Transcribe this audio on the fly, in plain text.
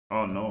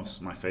Oh, Norse,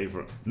 my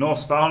favourite.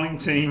 Norse fouling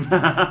team.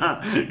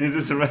 Is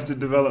this Arrested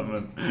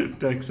Development?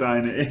 Tech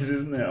sign it is,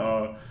 isn't it?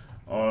 Or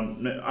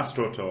no,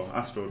 AstroTor.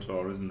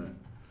 AstroTor, isn't it?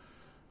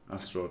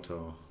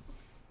 AstroTor.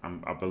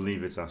 I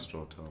believe it's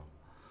AstroTor.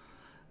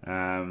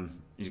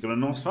 He's got a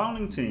Norse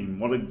fouling team.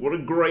 What a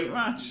great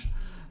match.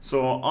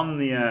 So on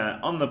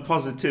the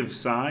positive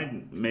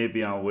side,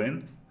 maybe I'll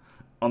win.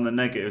 On the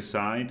negative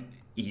side,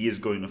 he is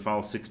going to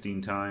foul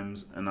 16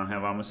 times, and I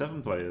have armor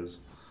 7 players.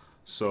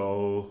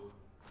 So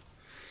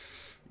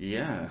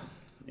yeah,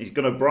 he's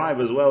got a bribe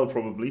as well,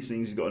 probably,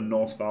 seeing he's got a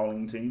Norse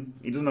fouling team.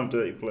 He doesn't have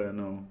dirty player,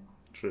 no.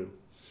 True.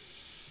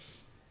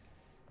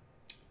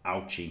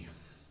 Ouchie.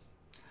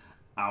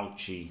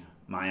 Ouchie.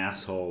 My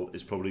asshole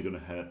is probably going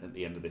to hurt at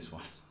the end of this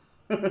one.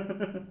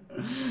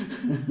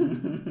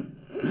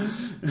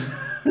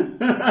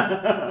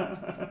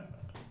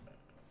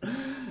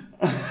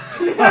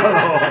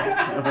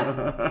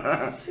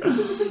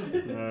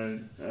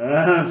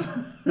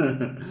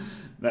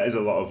 That is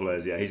a lot of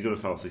players. Yeah, he's going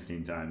to foul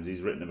 16 times.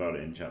 He's written about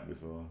it in chat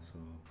before. So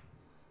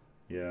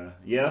yeah,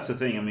 that's the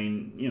thing. I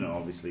mean, you know,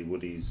 obviously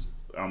Woody's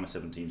armor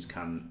 7 teams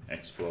can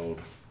explode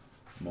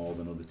more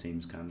than other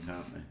teams can't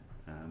they?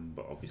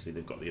 But obviously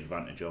they've got the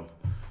advantage of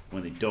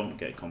when they don't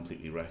get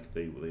completely wrecked,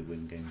 they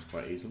win games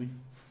quite easily.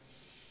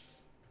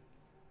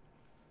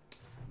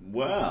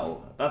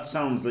 Well, that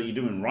sounds like you're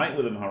doing right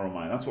with them,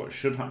 Haromai. That's what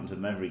should happen to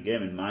them every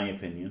game, in my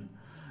opinion.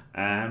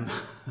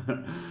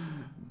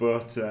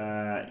 But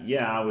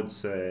yeah, I would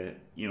say,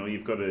 you know,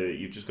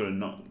 you've just got to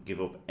not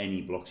give up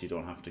any blocks you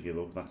don't have to give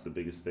up. That's the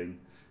biggest thing.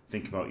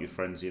 Think about your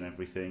frenzy and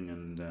everything,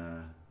 and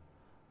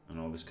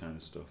all this kind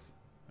of stuff.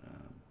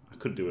 I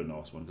could do a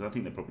Norse one because I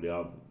think they probably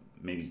are.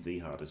 Maybe it's the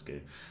hardest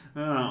game.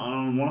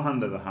 On one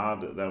hand, they're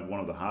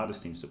one of the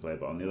hardest teams to play,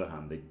 but on the other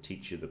hand, they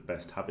teach you the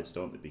best habits,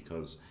 don't they?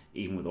 Because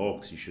even with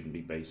orcs, you shouldn't be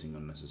basing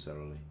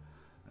unnecessarily,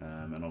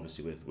 and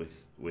obviously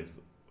with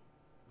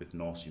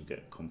Norse, you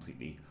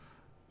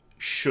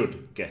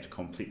should get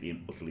completely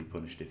and utterly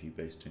punished if you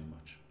base too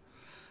much.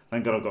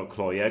 Thank God I've got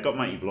Claw. Yeah, I got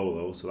Mighty Blow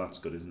though, so that's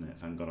good, isn't it?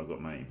 Thank God I've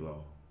got Mighty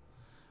Blow.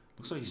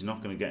 Looks like he's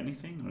not going to get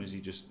anything, or is he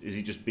just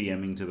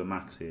BMing to the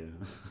max here?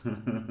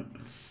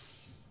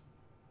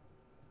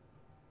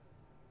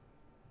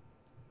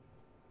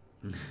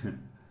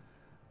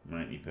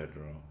 Mighty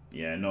Pedro.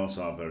 Yeah, Norse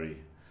are a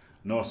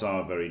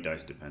very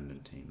dice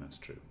dependent team. That's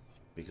true,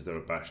 because they're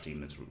a bash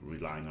team that's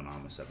relying on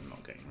armor 7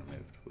 not getting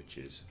removed, which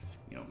is,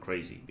 you know,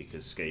 crazy.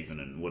 Because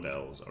Skaven and Wood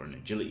Elves are an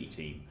agility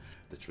team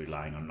that's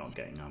relying on not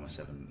getting armor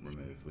 7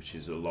 removed, which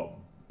is a lot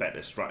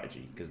better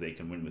strategy because they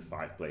can win with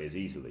 5 players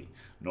easily.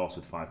 Norse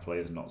with 5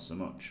 players, not so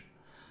much.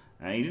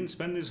 He didn't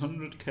spend his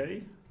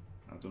 100k.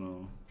 I don't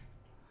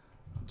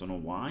know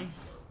why.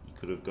 He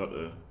could have got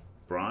a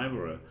bribe,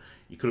 or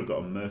you could have got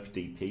a Merc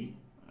DP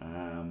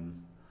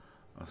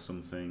or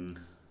something,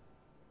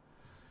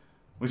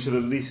 which are the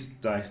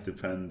least dice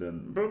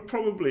dependent. But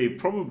probably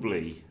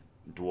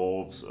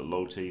dwarves are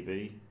low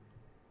TV,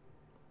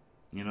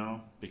 you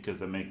know, because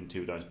they're making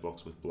 2 dice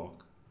blocks with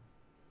block,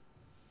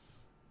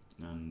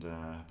 and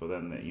but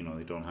then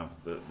they don't have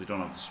the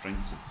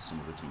strengths of some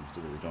of the teams,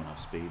 do they? They don't have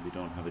speed, they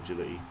don't have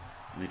agility,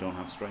 and they don't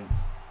have strength.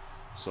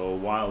 So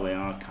while they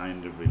are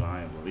kind of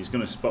reliable, he's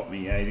going to spot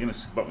me. Yeah, he's going to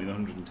spot me the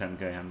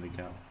 110k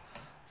handicap.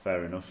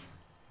 Fair enough.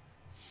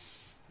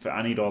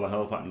 I need all the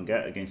help I can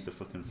get against a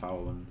fucking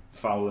foul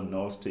and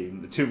Norse team.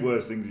 The 2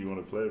 worst things you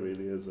want to play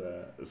really as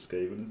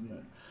Skaven, isn't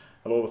it?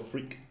 Hello, the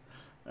freak.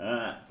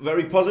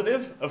 Very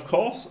positive, of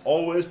course.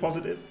 Always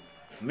positive.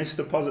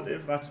 Mr.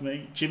 Positive, that's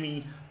me.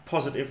 Jimmy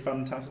Positive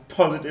Fantastic.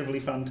 Positively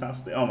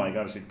Fantastic. Oh my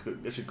god,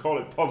 I should call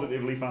it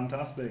Positively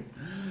Fantastic.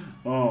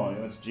 Oh,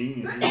 that's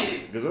genius, isn't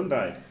it?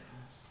 Gesundheit.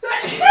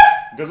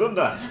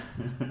 Gesundheit.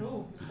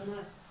 Oh, Mr.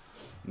 Nice.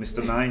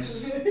 Mr.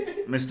 Nice.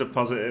 Mr.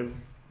 Positive.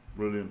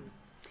 Brilliant.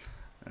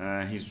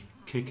 He's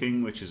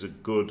kicking, which is a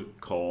good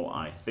call,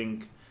 I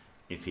think.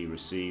 If he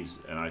receives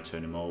and I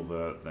turn him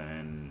over,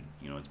 then,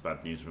 you know, it's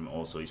bad news for him.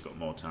 Also, he's got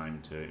more time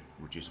to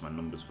reduce my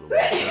numbers for the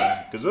week.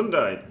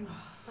 Gesundheit.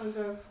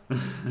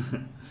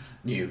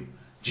 New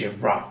Jim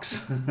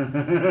Rocks.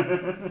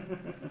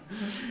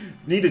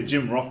 Need a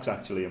Jim Rocks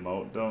actually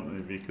emote, don't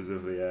we? Because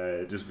of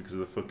the just because of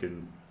the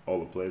fucking all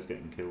the players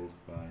getting killed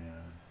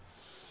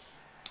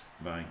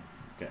by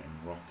getting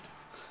rocked.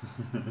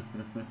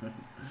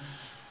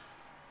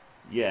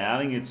 Yeah, I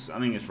think it's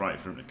right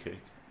for him to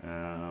kick.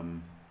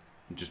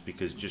 Just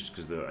because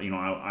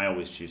I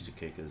always choose to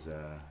kick as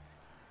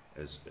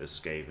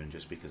Skaven,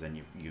 just because then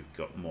you've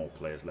got more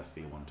players left for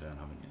you one turn,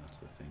 haven't you? That's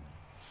the thing.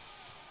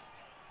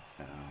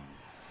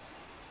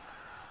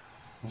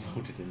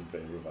 Voted in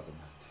favour of Adamant.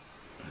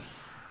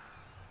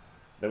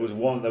 There was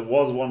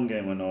one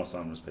game where Norse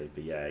armor was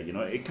paper. Yeah, you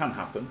know, it can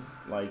happen.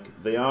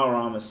 Like, they are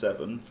armor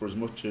 7 for as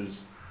much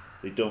as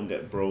they don't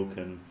get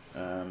broken,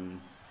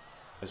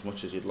 as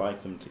much as you'd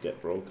like them to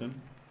get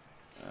broken.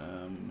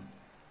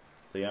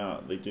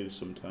 They do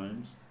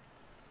sometimes.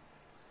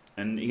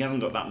 And he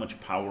hasn't got that much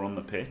power on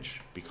the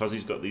pitch because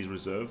he's got these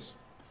reserves.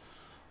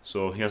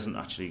 So he hasn't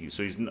actually.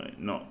 So he's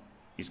not.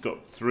 He's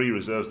got 3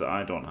 reserves that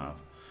I don't have.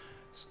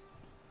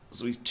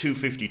 So he's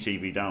 250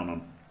 TV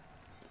down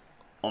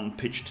on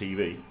pitch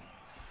TV,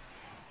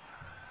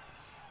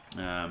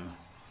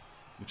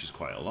 which is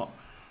quite a lot.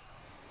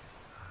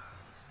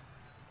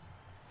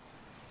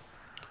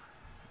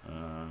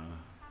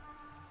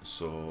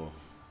 So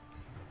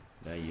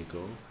there you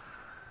go.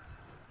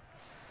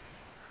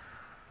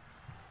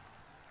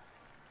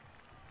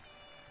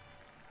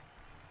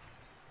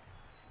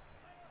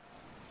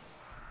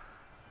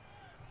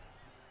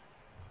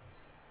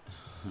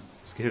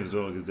 Skaven's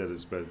dog is dead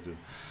as expected.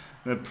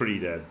 They're pretty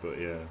dead, but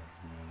yeah,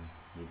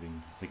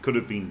 they could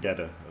have been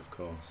deader, of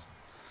course.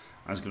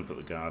 I was going to put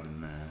the guard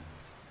in there,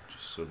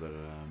 just so that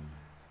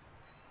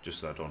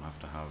I don't have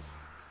to have,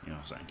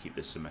 so I can keep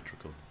this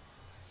symmetrical.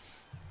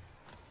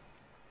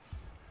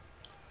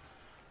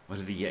 Where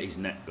did he get his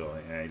net go?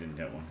 Yeah, he didn't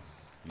get one.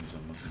 He was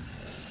unlucky.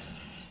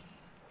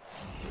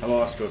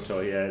 Hello,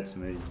 Astrotoy. Yeah, it's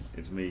me.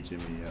 It's me,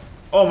 Jimmy. Yeah.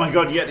 Oh my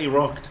God, Yeti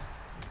rocked.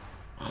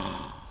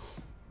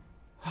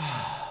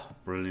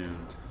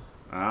 Brilliant.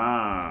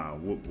 Ah,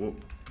 whoop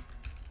whoop.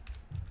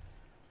 I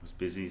was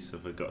busy, so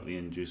I got the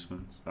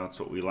inducements. That's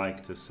what we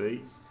like to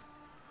see.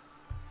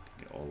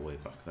 Get all the way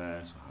back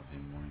there, so have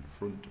him one in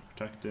front to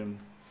protect him.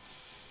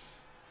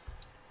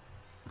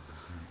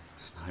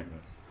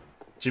 Sniper.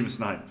 Jim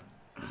Snipe.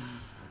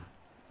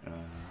 I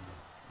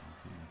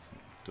think that's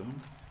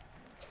done.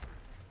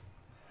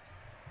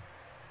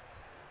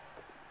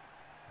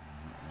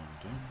 That one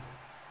done.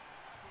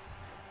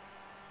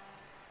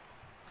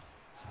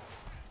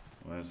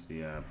 Where's the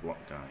block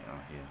guy?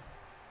 Ah, here.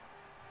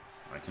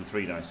 I can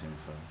 3 dice him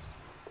first.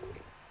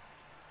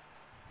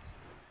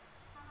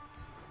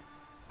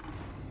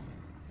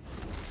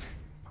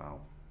 Pow.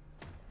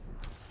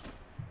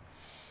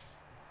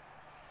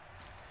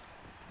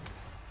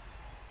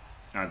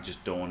 I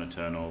just don't want to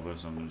turn over,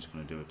 so I'm just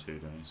going to do a 2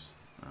 dice.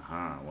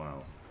 Aha,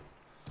 wow.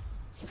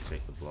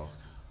 Take the block.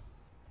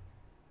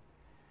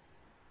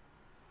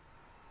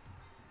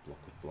 Block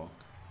with block.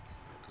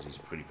 Because he's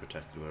pretty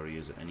protected where he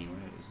is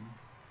anyway, isn't he?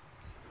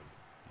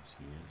 Yes,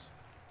 he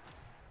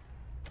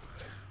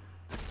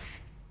is.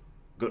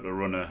 Got the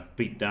runner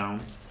beat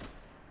down.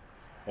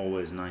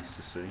 Always nice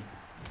to see.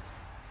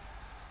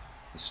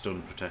 The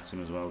stun protects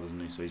him as well, doesn't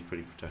he? So he's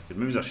pretty protected.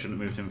 Maybe I shouldn't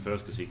have moved him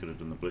first because he could have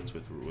done the blitz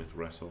with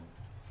wrestle.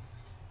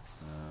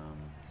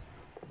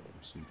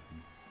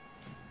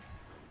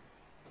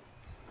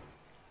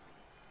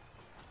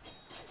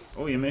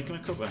 Oh, you're making a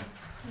cover?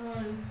 No.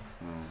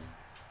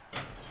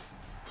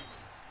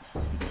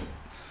 Oh.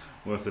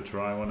 Worth a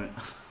try, wasn't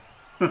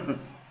it?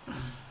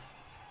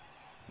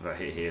 If I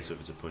hit here, so if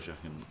it's a push, I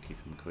can keep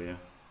him clear.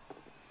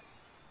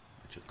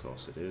 Which, of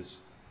course, it is.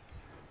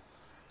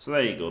 So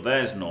there you go.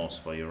 There's Norse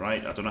for you,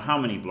 right? I don't know how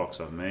many blocks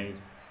I've made.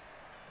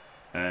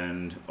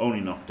 And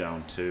only knocked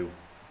down 2.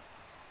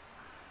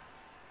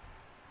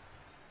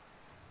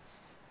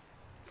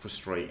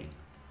 Frustrating.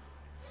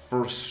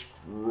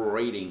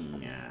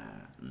 Frustrating,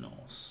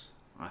 Norse.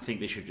 I think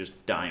they should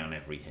just die on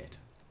every hit.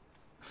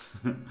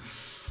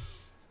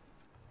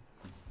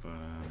 But,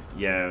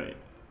 yeah,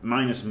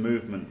 minus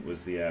movement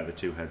was the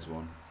 2 heads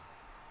one.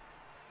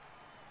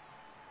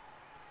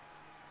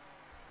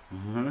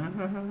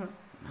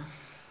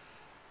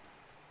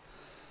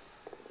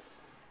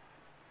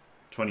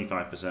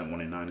 25%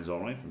 1 in 9 is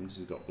alright for him because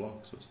he's got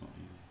blocks, so it's not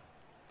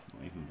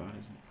even bad,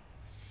 is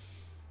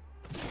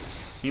it?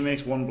 He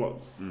makes 1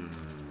 block.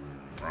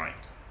 Right.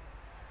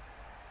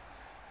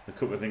 The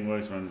couple of thing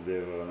works around the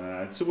day.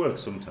 It's a work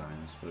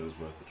sometimes, but it was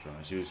worth a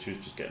try. She was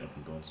just getting up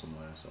and going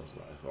somewhere, so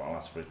I thought I'll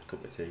ask for a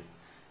cup of tea.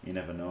 You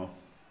never know.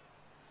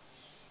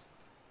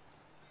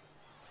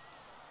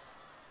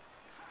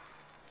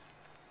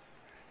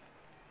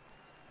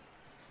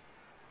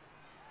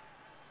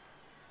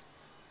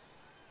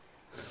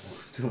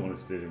 Still want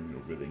to steer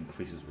him with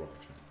increases rock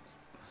chance.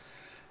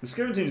 The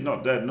Skaven team's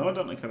not dead. No, I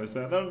don't think it's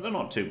there. They're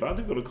not too bad.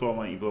 They've got a Claw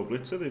Mighty Blow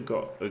Blitzer. They've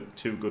got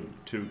 2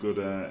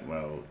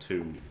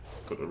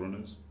 gutter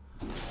runners.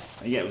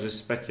 And yeah, it was a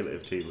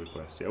speculative team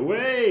request. Yeah,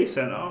 away,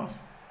 sent off.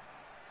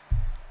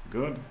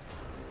 Good.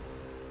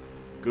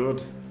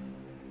 Good.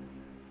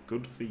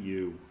 Good for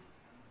you.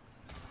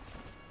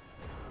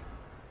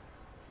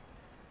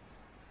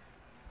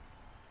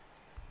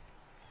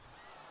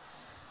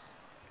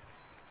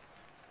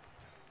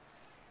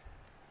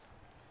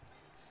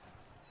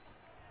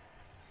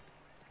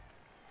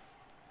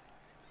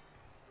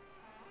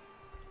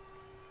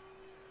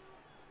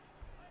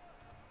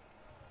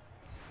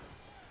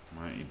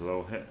 Mighty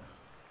blow hit.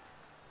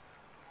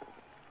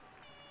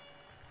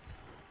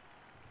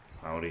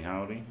 Howdy,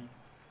 howdy.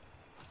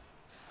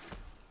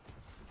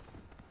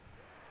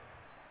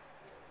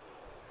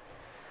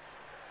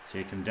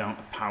 Take him down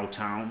to Pow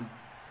Town.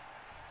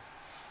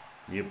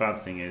 The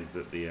bad thing is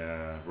that the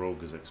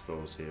rogue is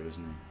exposed here,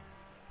 isn't he?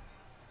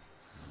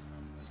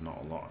 There's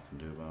not a lot I can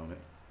do about it.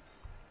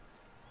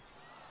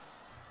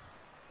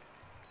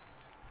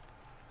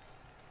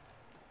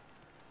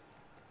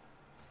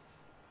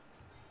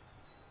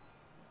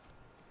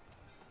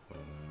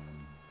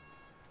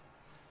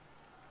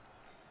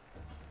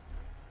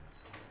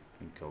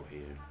 Go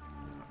here.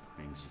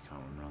 That means you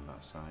can't run around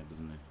that side,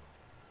 doesn't it?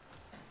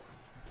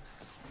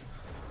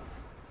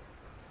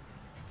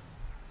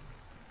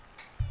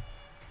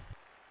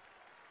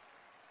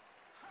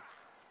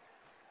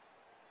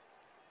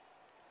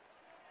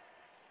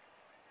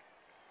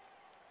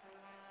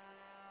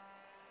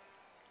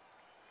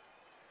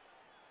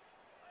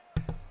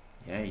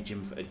 Yeah,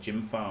 a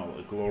gym foul,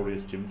 a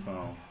glorious gym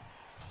foul.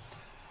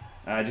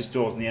 Just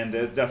doors in the end.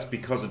 That's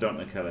because I don't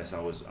know Kellis. I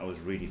was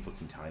really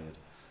fucking tired,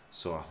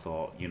 so I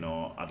thought, you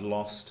know, I'd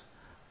lost,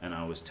 and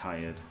I was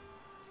tired,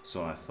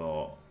 so I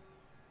thought,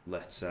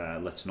 let's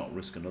not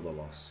risk another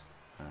loss.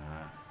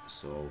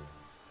 So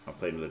I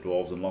played with the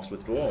dwarves and lost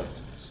with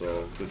dwarves.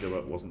 So good job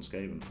it wasn't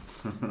Skaven.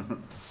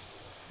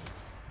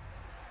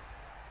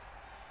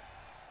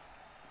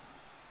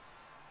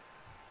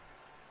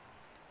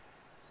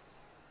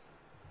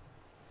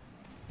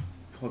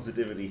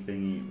 Positivity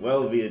thingy.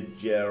 Well, via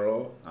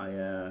Gero,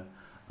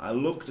 I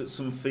looked at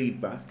some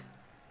feedback,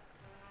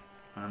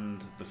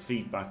 and the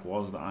feedback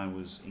was that I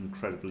was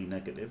incredibly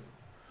negative.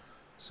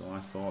 So I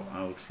thought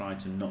I would try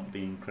to not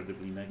be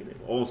incredibly negative.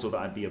 Also, that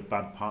I'd be a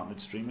bad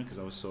partnered streamer because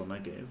I was so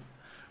negative,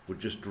 would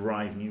just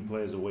drive new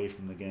players away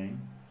from the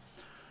game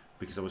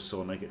because I was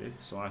so negative.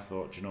 So I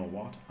thought, you know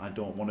what? I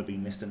don't want to be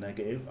Mr.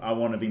 Negative. I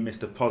want to be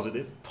Mr.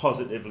 Positive,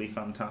 positively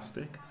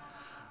fantastic.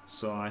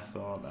 So I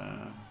thought.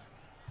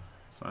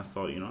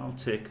 You know, I'll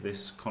take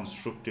this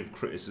constructive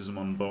criticism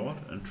on board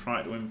and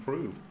try to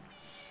improve.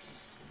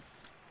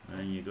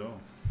 There you go.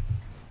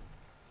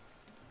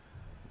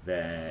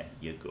 There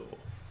you go.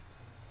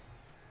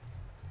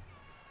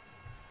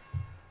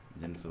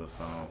 He's in for the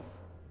foul.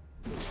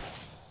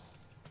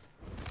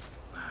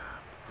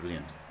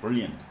 Brilliant,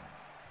 brilliant,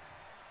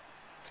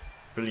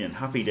 brilliant.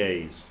 Happy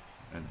days.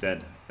 A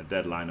dead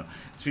lineup.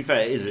 To be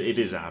fair, it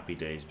is a happy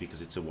days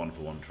because it's a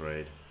 1-for-1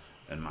 trade,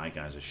 and my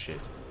guys are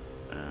shit.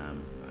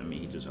 I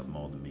mean, he does have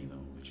more than me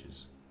though, which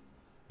is,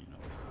 you know,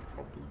 a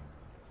problem.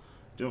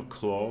 Do you have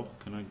claw?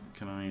 Can I?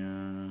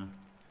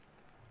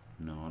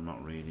 No,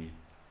 not really.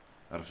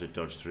 I'd have to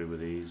dodge through with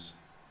these.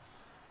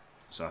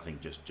 So I think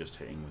just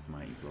hitting with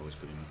mighty blow is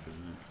good enough,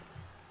 isn't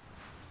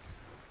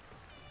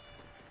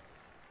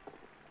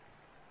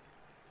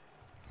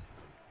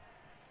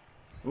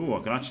it? Ooh, I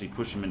can actually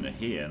push him into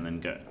here and then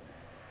get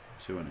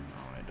two on him.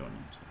 Oh, I don't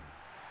need to.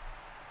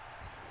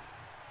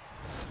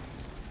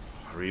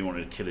 I really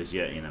wanted to kill his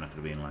Yeti, and then I could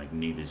have been like,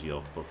 neither's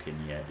your fucking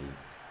Yeti.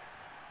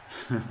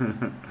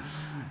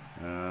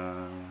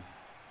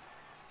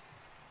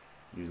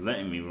 He's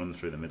letting me run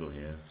through the middle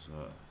here, so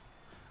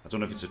I don't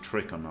know if it's a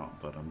trick or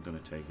not, but I'm going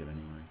to take it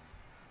anyway.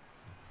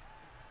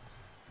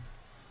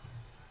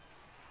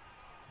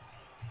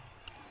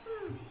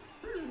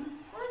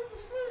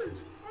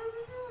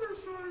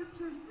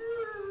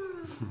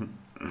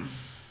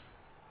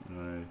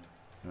 Right.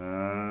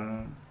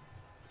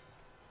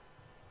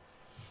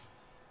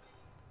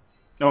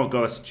 Oh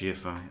god, that's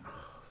GFI.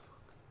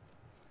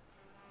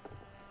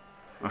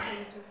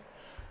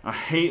 I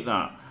hate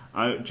that.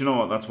 Do you know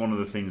what? That's one of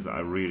the things that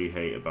I really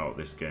hate about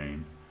this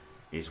game,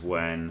 is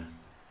when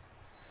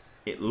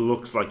it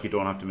looks like you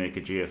don't have to make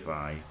a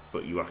GFI,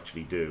 but you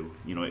actually do.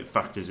 You know, it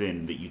factors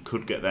in that you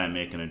could get there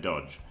making a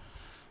dodge.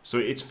 So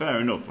it's fair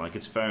enough. Like,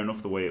 it's fair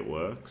enough the way it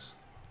works.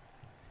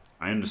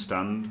 I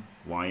understand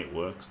why it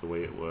works the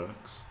way it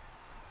works,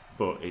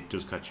 but it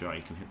does catch you out.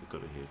 You can hit the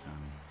gutter here, can't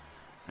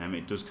you?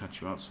 It does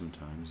catch you out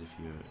sometimes if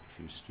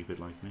you're stupid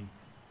like me.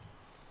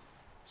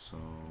 So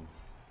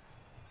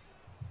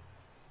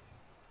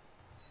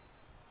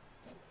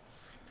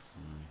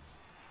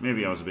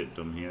maybe I was a bit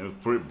dumb here.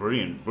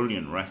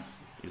 Brilliant ref,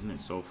 isn't it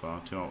so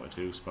far? 2 out of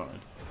 2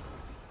 spotted.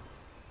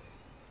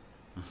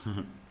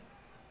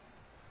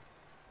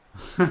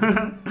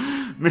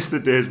 Missed the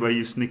days where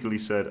you sneakily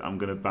said, "I'm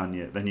gonna ban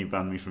you," then you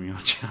banned me from your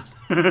chat.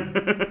 Oh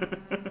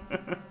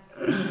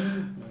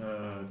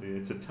dear,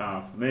 it's a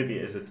tap. Maybe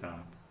it is a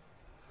tap.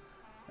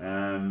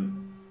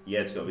 Yeah,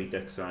 it's got to be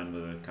deck sign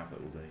with a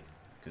capital D,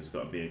 because it's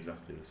got to be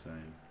exactly the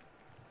same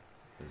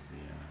as the thing.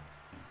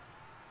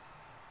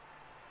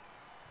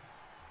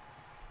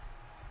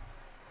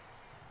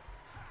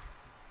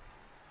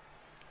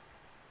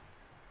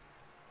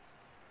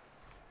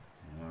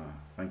 Wow,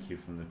 thank you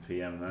from the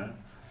PM there.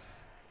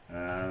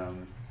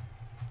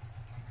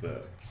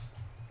 But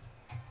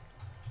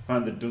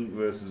find the dunk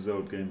versus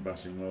Zod game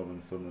bashing more than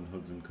fun than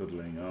hoods and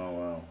cuddling. Oh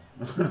wow.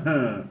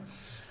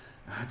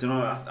 I don't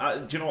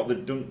know. Do you know what, the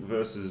dunk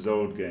versus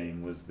Zod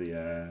game was?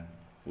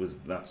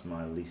 That's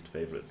my least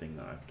favourite thing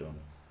that I've done,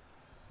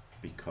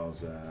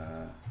 because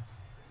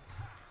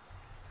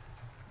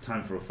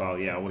time for a foul.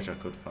 Yeah, I wish I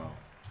could foul,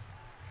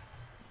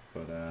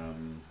 but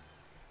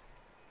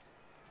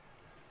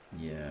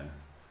yeah.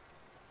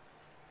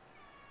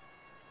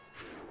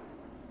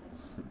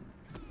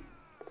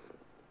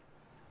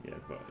 Yeah,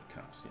 but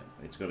caps. Yeah,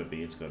 it's got to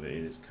be. It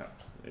is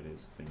capped. It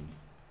is thingy.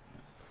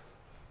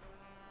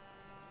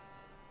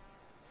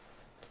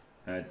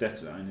 Deck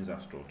design is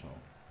Astrotal.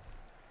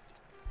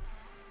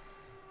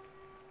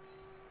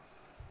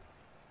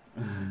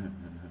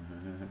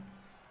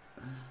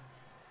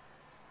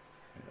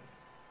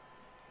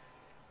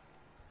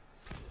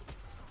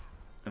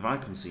 Have I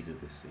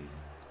conceded this season?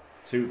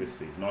 2 this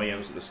season. Oh yeah, it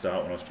was at the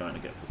start when I was trying to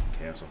get fucking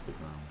Chaos off the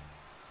ground.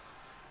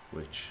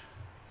 Which,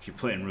 if you're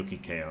playing Rookie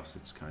Chaos,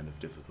 it's kind of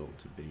difficult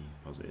to be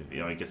positive.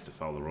 Yeah, he gets to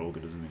foul the Roger,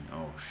 doesn't he?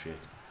 Oh shit.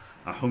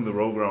 I hung the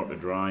Roger out to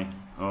dry.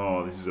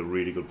 Oh, this is a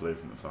really good play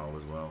from the foul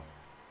as well.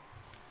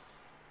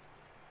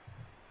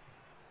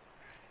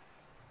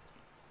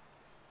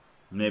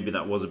 Maybe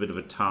that was a bit of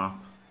a tarp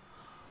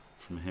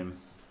from him.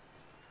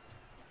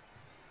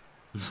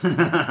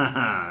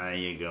 There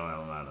you go,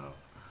 Elmano.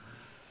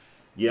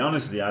 Yeah,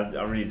 honestly, I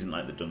really didn't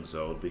like the Dung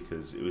Sword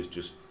because it was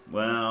just,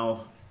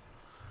 well,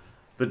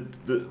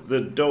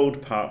 the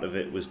Dode part of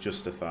it was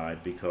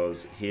justified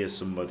because here's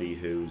somebody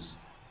who's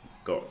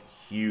got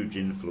huge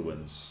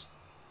influence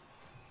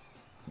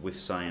with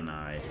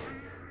Cyanide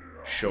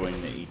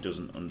showing that he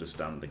doesn't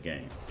understand the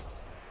game.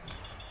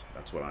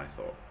 That's what I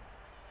thought.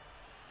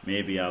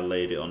 Maybe I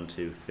laid it on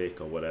too thick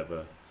or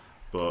whatever,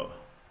 but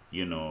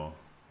you know,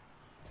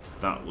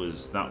 that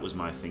was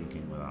my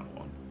thinking with that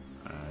one.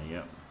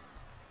 Yep.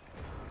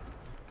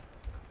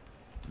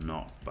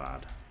 Not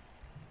bad.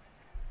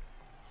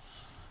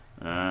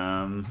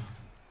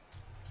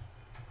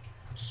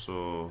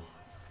 So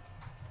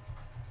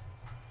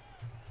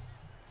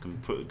can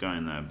put a guy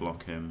in there,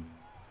 block him,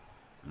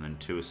 and then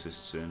 2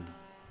 assists in.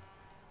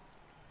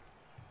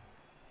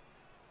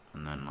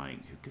 And then,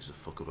 like, who gives a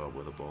fuck about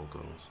where the ball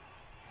goes?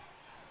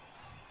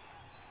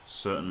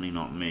 Certainly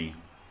not me.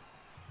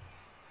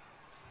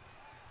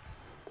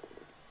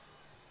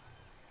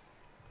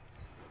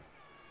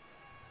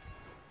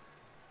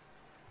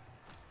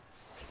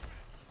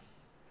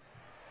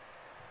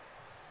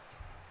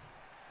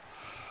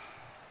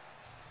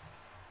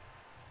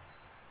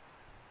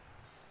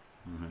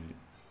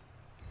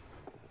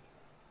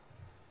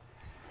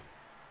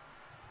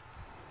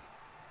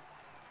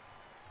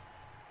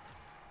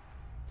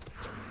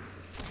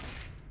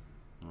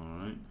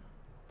 Right.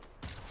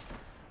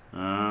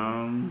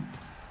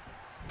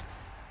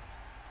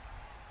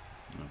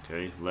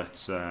 Okay,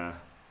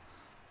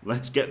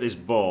 let's get this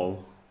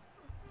ball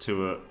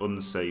to an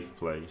unsafe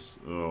place.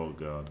 Oh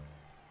god.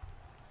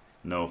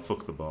 No,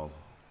 fuck the ball.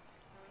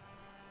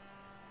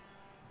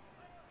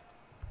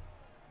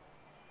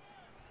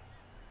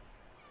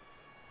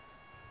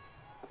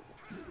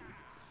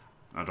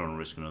 I don't want to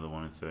risk another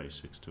one in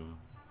 36 to her.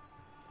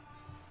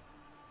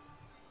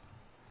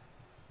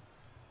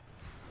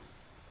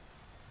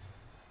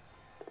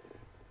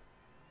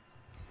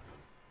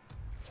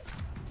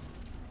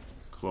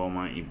 Claw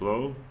Mighty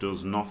Blow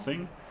does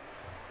nothing,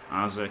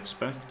 as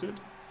expected.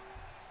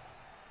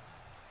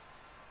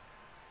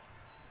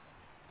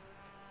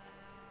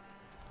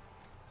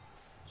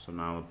 So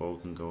now the ball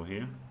can go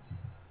here,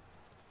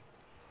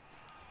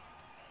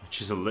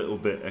 which is a little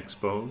bit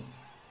exposed.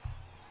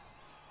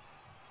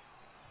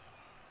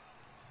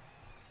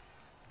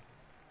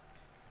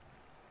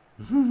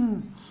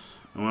 And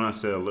when I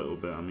say a little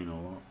bit, I mean a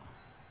lot.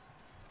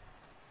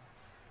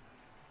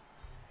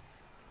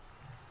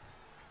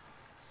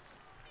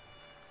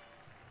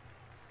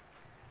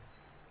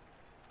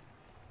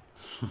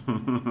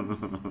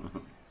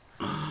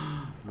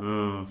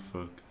 Oh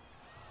fuck.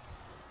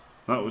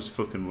 That was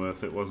fucking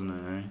worth it, wasn't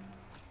it,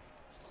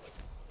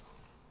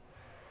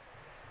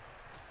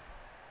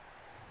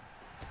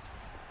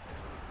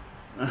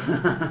 eh?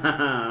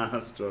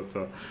 That's dropped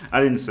off. I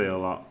didn't say a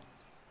lot.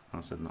 I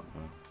said not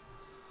bad.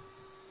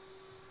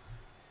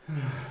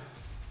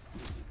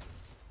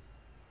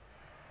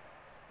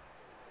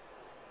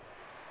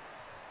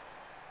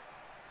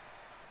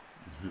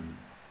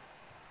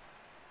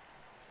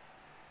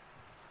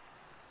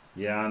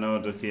 Yeah, I know,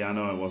 Ducky, I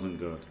know it wasn't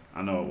good.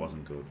 I know it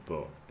wasn't good,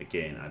 but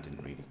again, I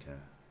didn't really care.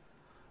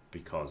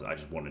 Because I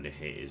just wanted to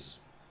hit his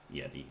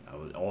Yeti. I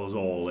was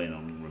all in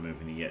on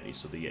removing the Yeti,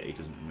 so the Yeti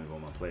doesn't remove all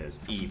my players,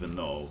 even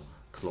though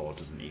Claw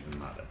doesn't even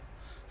matter.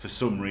 For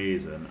some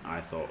reason,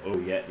 I thought, oh,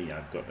 Yeti,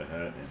 I've got to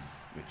hurt him,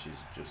 which is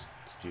just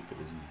stupid,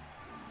 isn't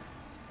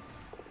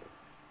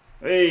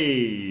it?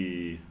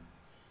 Hey!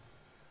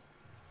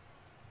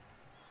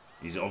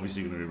 He's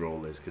obviously going to re-roll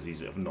this, because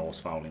he's a Norse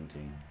fouling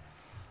team.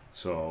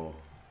 So...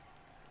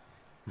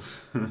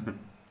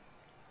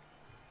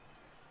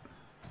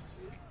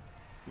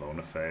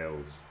 Lona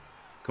fails.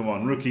 Come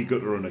on, rookie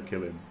gutter runner,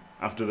 kill him.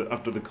 After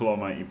the Claw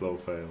Mighty Blow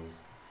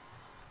fails.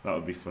 That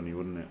would be funny,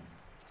 wouldn't it?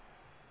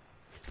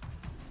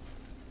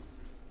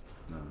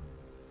 No.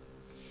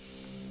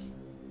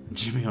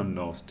 Jimmy on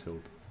Norse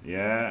tilt.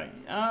 Yeah,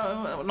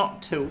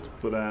 not tilt,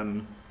 but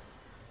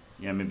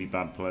yeah, maybe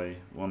bad play.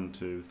 1,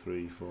 2,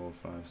 3, 4,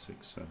 5,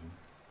 6, 7.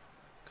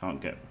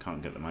 Can't get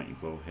the Mighty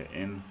Blow hit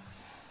in.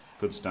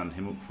 Could stand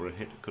him up for a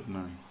hit, couldn't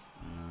I?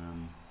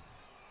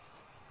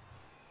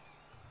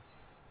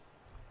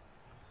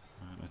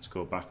 Let's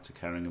go back to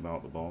caring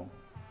about the ball.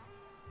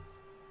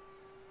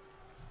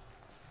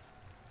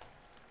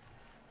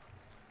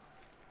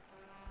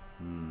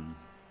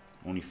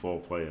 Only 4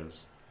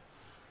 players.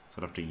 So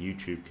I'd have to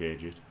YouTube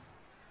cage it.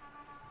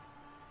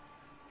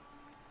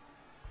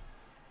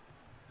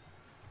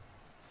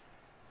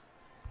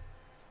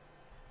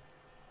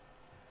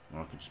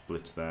 Or I could just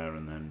blitz there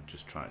and then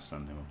just try to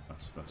stand him up.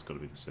 That's got to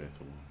be the safer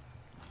one.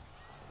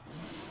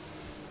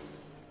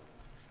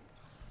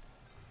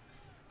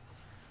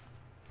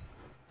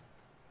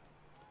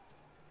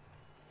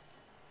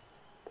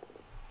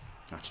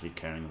 Actually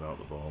caring about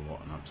the ball,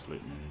 what an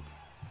absolute noob.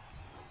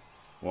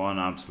 What an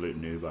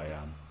absolute noob I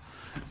am.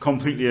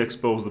 Completely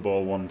expose the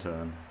ball one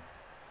turn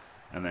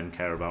and then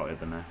care about it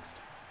the next.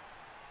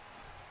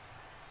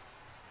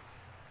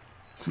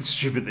 It's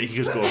stupid that he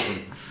just goes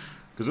from...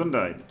 Because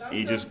Undyed,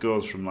 he just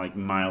goes from like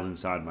miles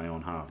inside my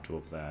own half to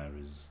up there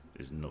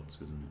is nuts,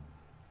 isn't it?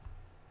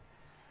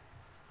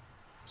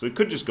 So it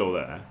could just go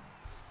there.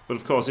 But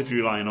of course, if you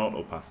rely on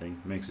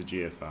auto-pathing, makes a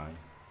GFI.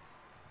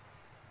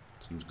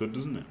 Seems good,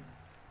 doesn't it?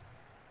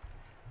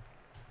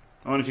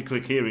 Oh, and if you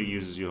click here, it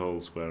uses your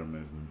whole square of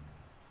movement.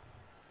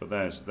 But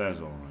there's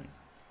alright.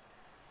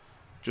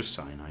 Just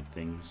cyanide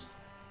things.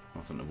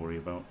 Nothing to worry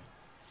about.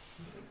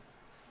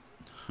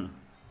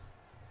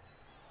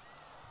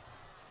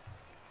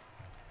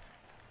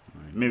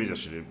 Right, maybe I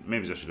should have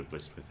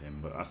blitzed with him,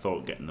 but I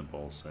thought getting the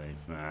ball safe.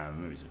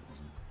 Maybe it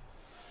wasn't.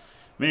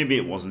 Maybe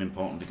it wasn't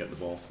important to get the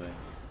ball safe.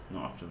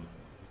 Not after the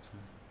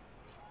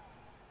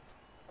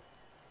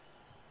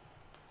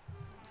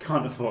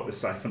can't afford the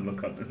siphon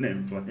look on the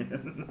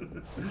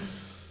nameplate.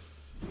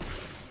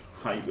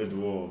 Hyper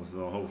dwarves,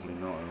 or hopefully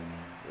not.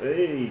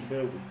 Hey, he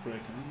failed to break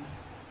him.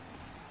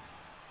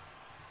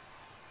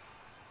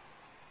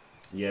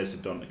 Yes,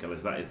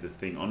 Donaticalis, that is the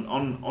thing.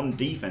 On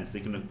defense, they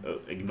can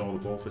ignore the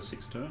ball for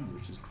 6 turns,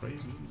 which is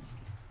crazy, isn't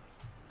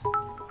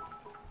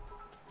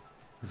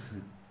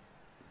it?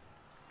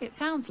 It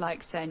sounds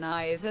like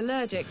Senai is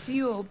allergic to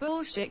your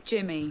bullshit,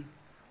 Jimmy.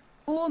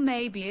 Or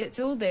maybe it's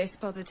all this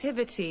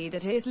positivity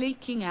that is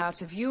leaking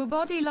out of your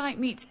body like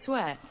meat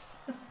sweats.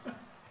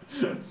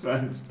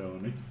 Thanks,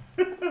 Tony.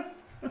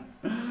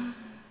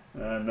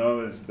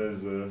 No,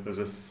 there's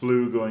a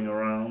flu going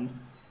around.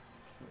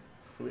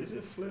 Is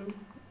it flu?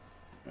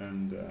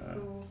 And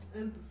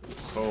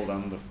cold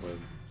and the flu.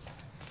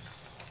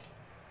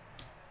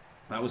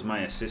 That was my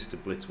assist to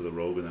blitz with a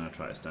rogue, and then I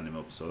tried to stand him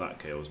up, so that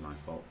KO was my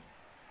fault.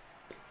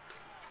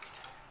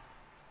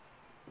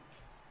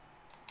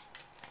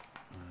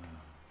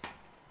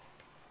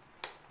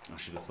 I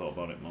should have thought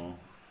about it more.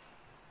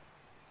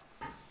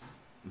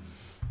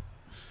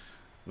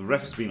 The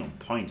ref has been on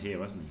point here,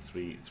 hasn't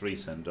he? Three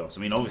send-offs.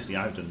 I mean, obviously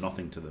I've done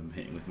nothing to them,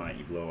 hitting with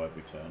Mighty Blow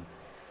every turn.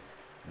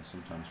 And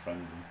sometimes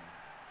Frenzy.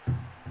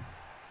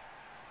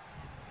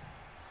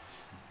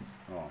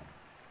 Oh.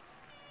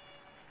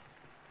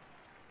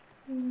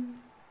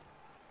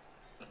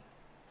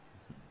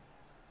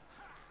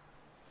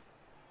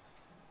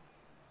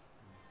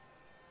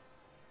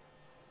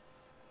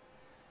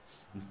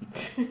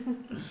 Okay.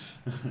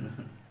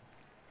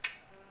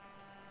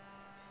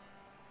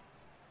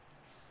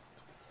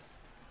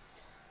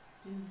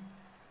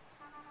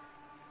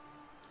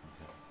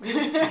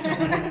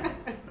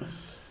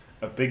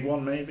 A big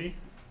one, maybe?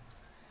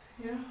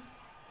 Yeah.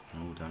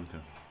 Oh,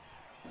 danke.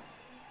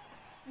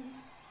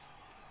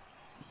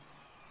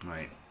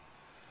 Right.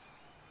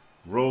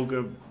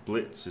 Roger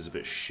Blitz is a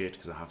bit shit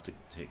because I have to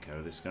take care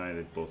of this guy.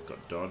 They've both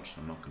got dodge.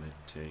 I'm not going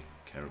to take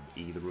care of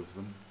either of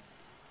them.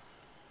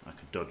 I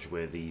could dodge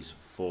away these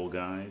 4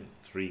 guys,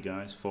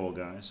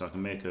 so I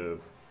can make a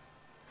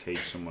cage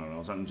somewhere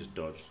else. I can just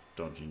dodge.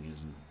 Dodging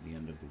isn't the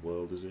end of the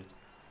world, is it?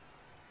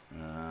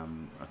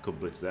 I could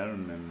blitz there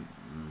and then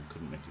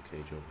couldn't make a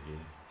cage over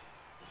here.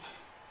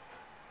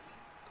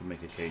 Could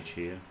make a cage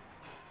here.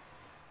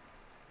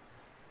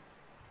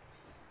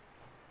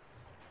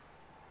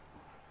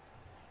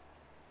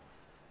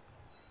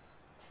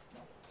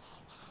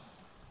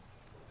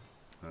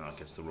 And that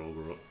gets the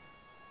roller up.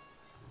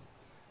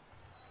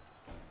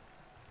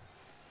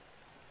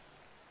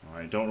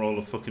 Alright, don't roll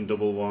a fucking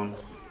double one.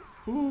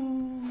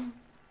 Woo.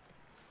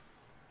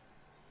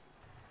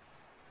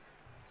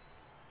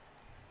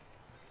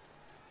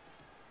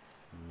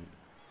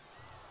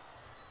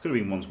 Could have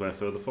been 1 square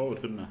further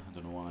forward, couldn't I? I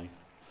don't know why.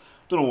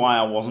 Don't know why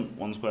I wasn't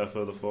 1 square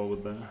further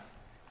forward there.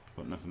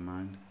 But never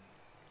mind.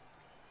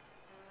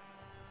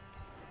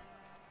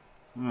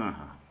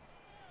 Aha.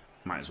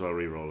 Might as well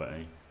re-roll it,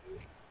 eh?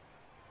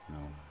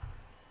 No.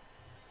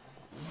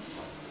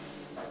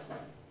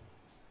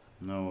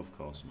 No, of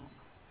course not.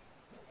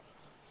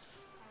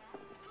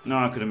 No,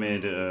 I could have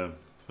made it a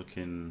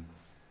fucking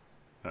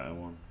better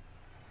one.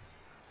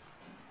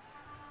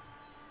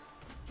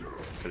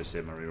 Could have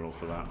saved my reroll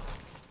for that.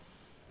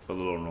 But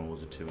the lone roll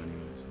was a 2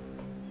 anyways.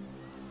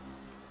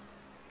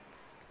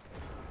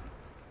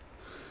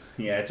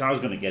 Yeah, I was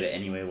going to get it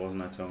anyway,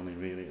 wasn't I, Tony,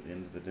 really, at the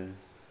end of the day?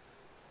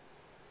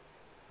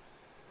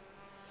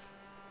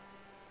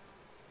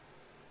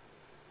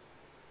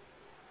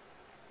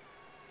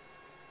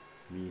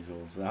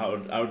 Measles.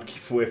 I would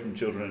keep away from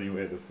children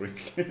anyway, the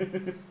freak.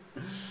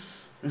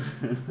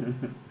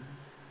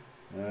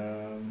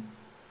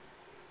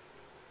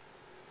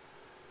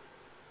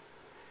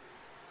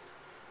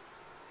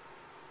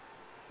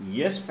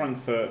 Yes,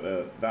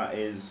 Frankfurter, it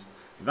is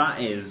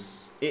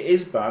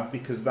bad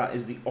because that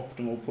is the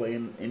optimal play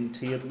in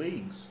tiered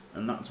leagues,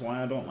 and that's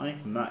why I don't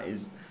like them.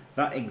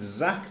 That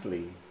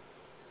exactly.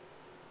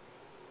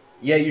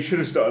 Yeah, you should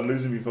have started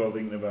losing before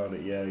thinking about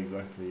it. Yeah,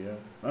 exactly. Yeah,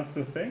 that's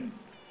the thing.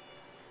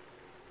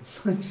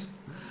 That's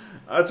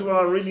what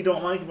I really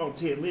don't like about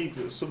tiered leagues.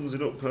 It sums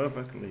it up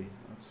perfectly.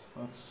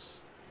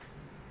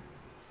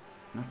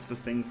 That's the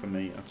thing for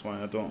me. That's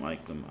why I don't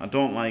like them. I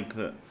don't like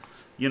that.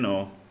 You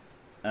know.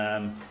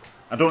 I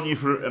don't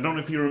know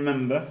if you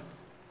remember.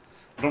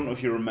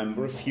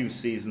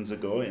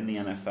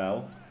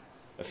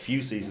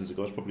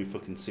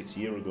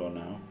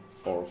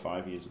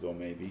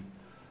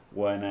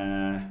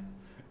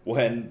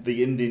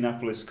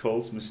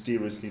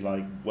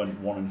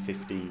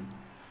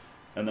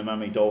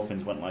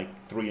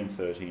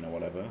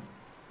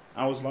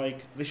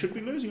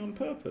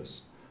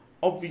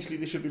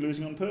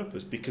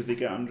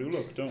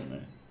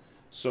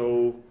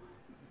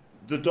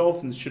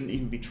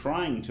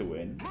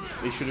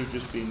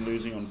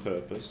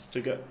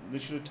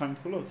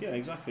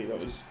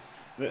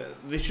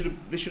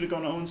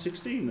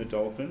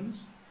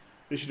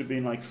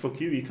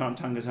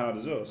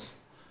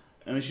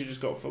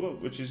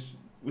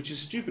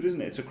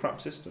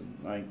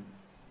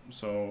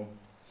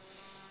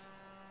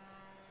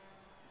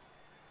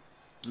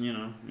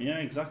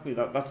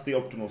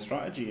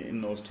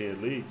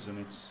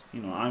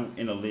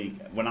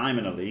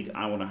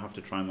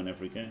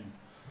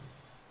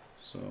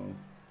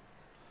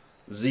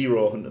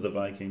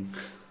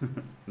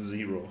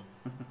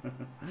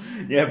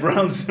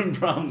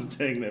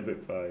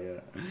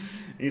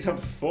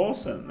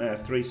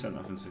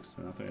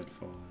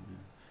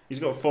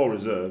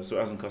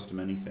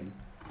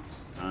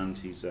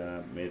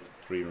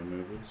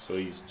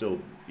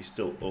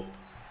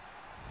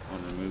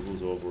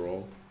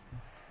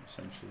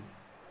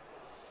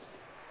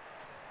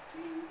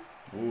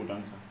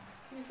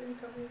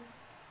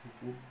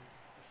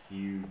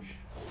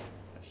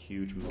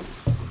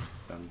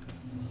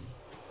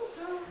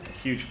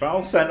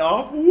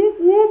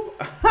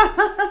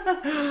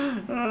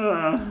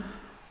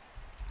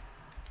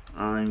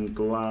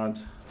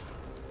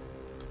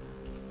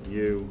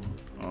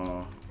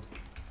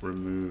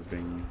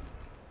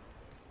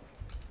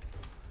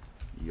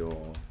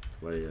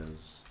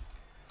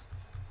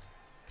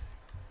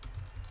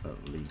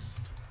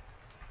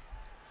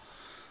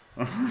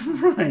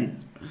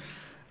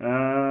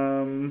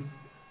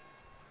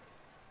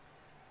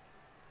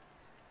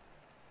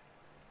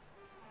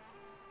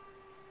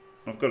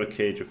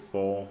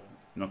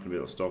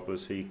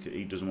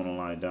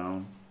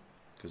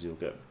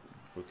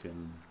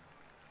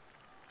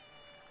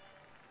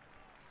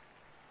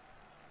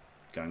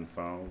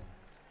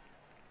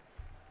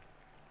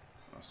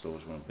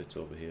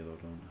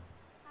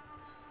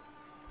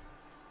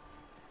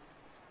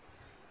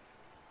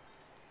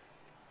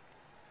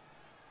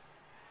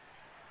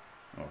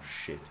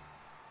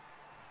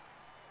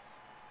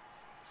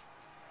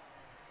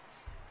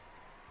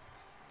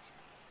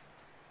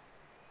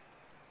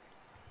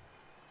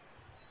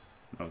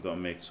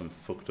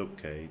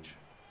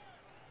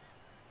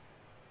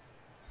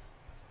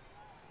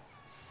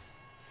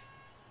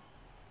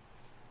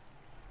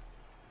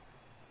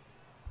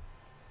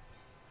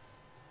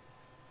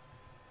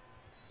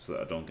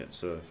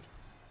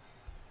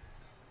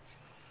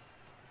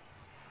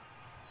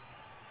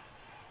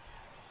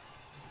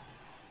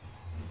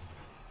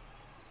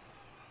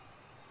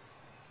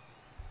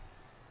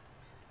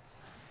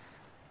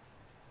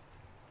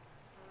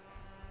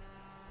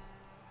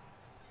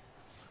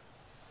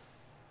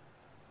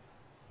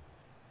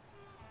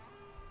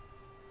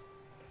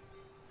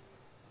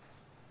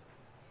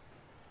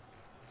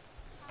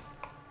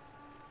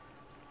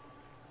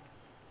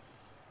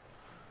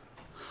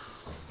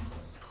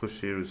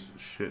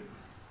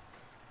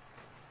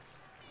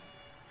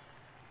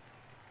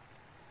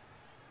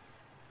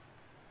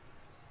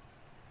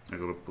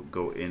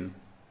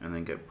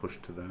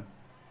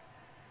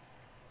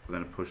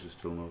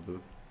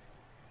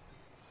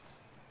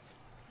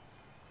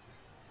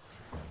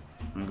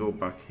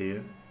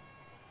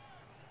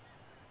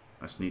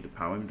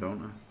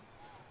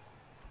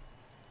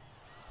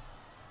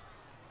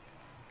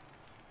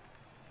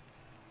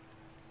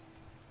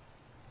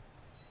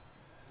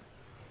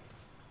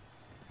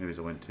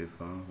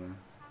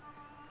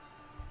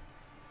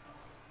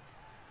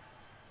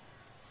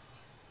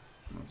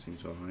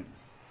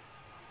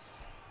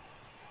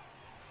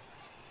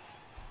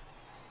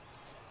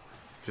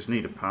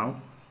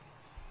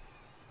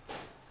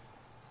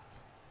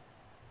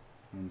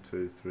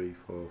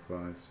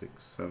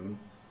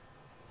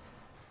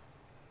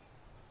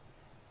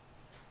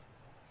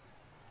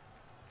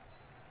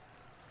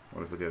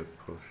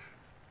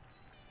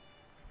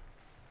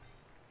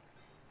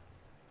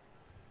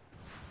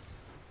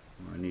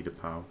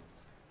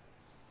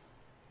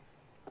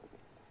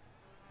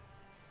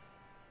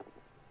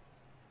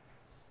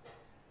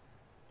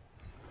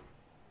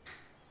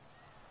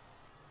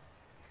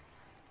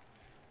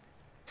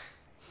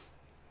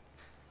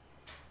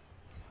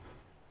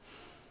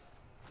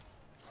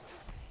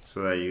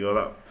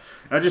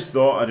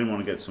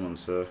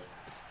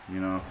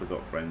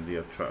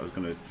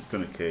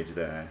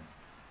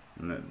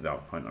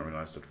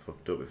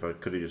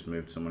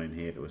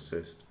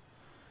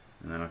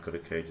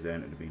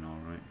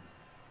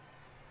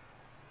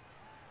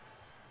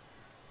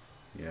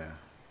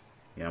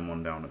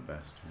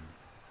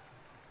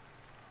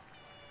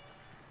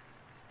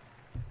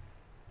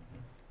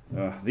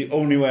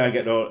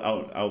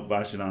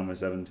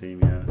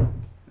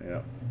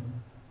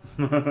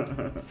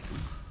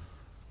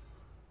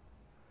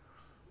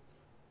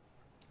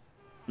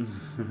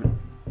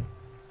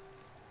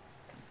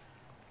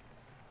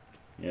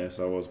 Yes,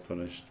 I was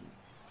punished.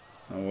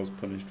 I was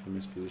punished for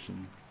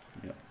mispositioning.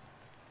 Yeah.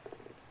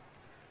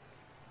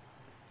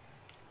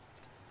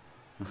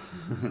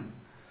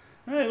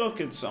 Hey, look,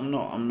 it's I'm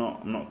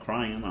not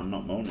crying. I'm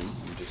not moaning.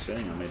 I'm just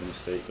saying I made a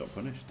mistake, got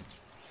punished. That's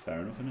fair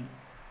enough, isn't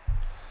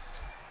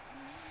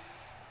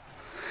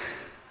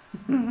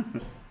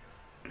it?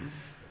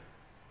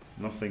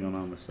 Nothing on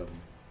armor 7.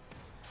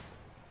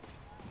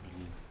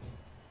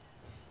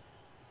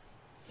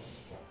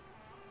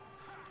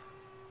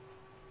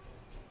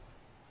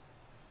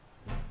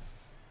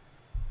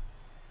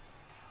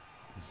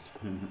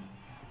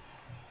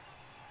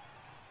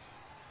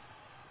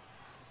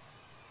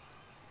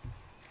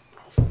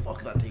 Oh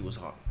fuck, that tea was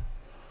hot.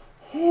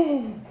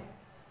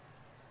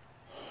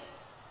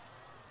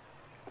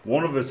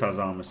 One of us has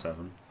armor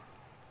 7.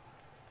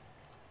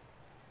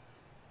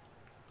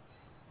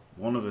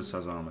 One of us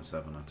has armor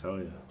 7, I tell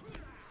you.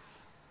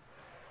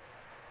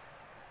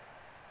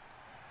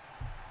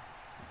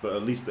 But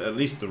at least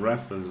the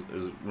ref has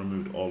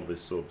removed all of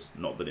his subs.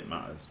 Not that it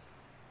matters.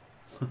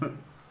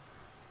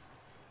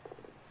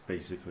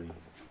 Basically.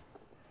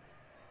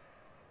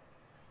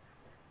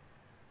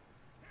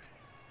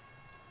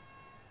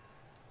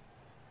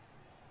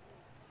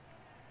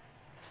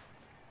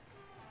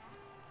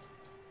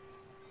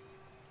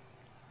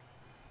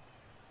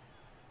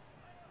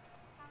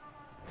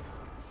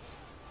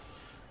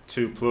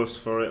 +2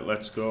 for it,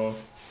 let's go.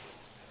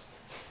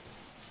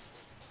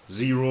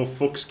 0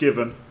 fucks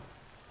given.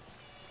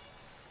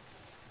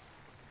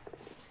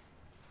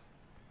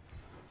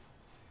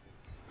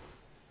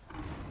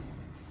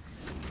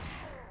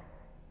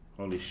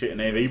 Holy shit, an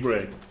AV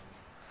break.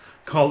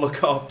 Call the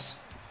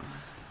cops.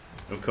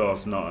 Of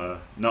course,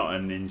 not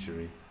an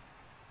injury.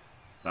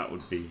 That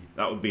would be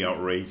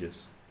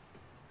outrageous.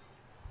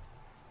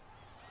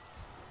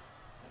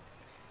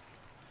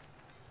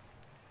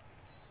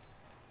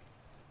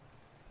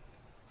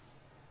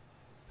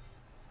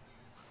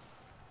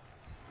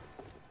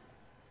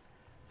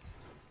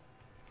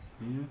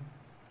 Yeah.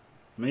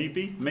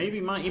 Maybe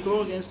Mighty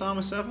Blow against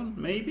armor 7?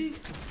 Maybe?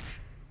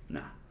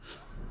 Nah.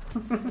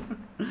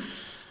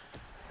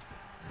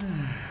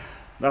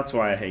 That's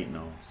why I hate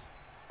Norse.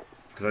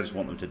 Because I just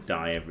want them to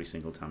die every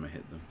single time I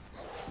hit them.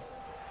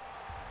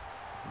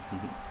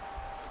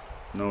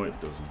 No, it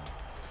doesn't.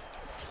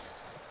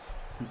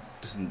 It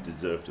doesn't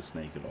deserve to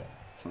snake at all.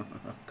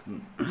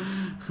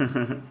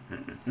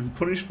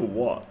 Punished for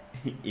what?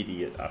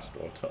 Idiot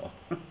Astrotor.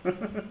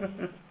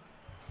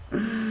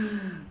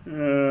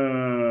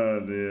 Oh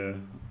dear.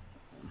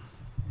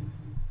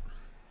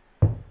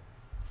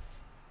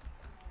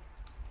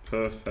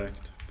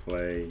 Perfect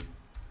play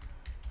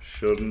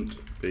shouldn't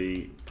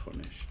be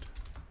punished.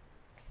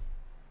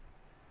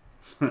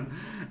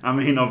 I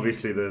mean,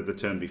 obviously the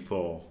turn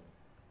before,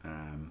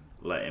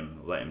 let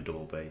him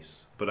double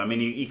base. But I mean,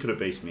 he could have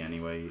based me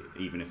anyway,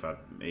 even if I'd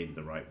made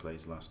the right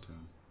plays last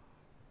turn.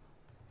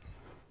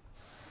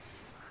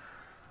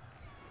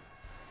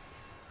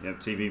 Yeah,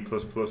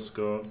 TV++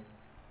 scored.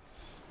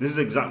 This is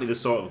exactly the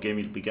sort of game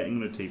you'd be getting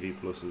under TV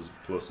plus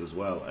as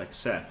well,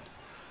 except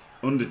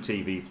under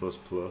TV++,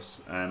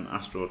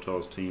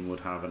 Astrotor's team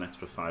would have an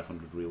extra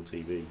 500 real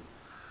TV.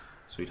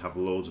 So you'd have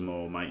loads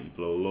more Mighty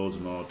Blow, loads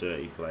more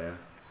Dirty Player.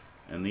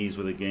 And these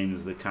were the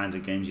kinds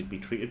of games you'd be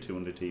treated to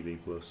under TV+,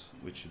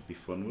 which would be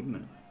fun, wouldn't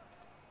it?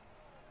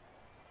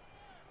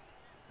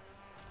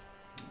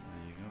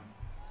 There you go.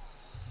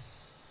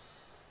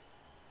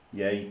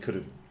 Yeah, he could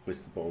have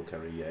blitzed the ball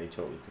carry. Yeah, he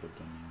totally could have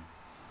done that.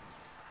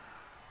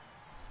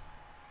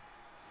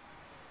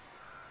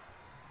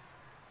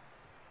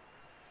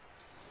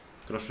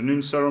 Good afternoon,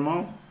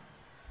 Saramo.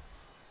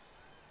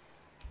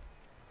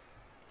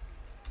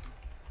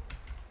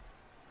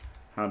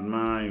 Had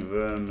my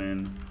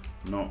vermin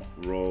not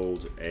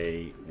rolled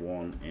a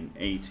 1 in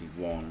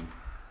 81.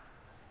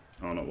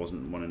 Oh, no, it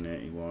wasn't 1 in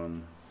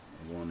 81.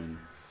 A 1 in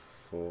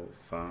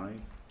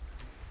 5.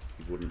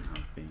 He wouldn't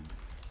have been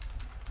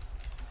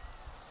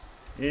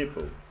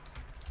able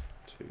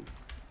to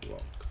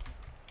block.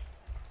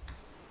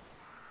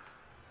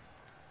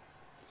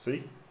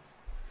 See?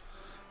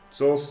 It's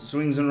all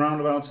swings and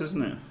roundabouts,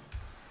 isn't it?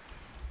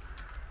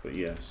 But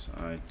yes,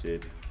 I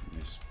did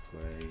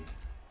misplay.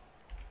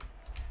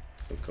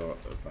 Forgot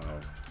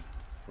about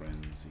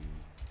Frenzy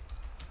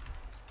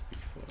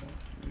before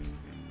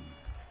moving.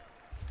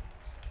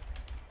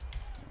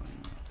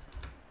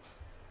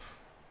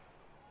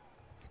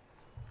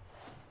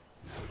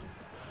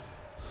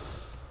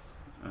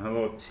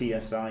 Hello,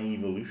 TSI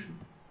Evolution.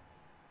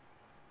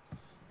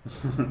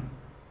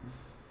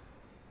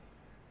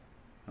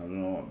 I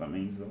don't know what that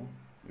means though.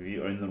 Are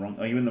you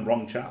in the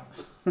wrong chat?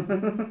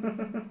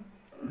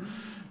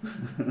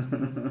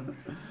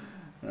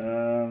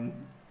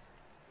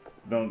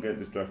 Don't get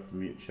distracted from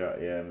mute chat.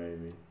 Yeah,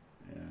 maybe.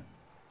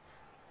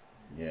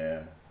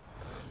 Yeah.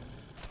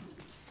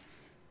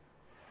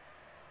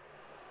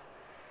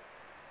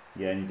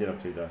 Yeah, and you did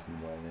have 2 dice in the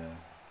ball.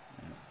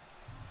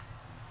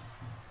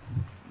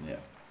 Yeah.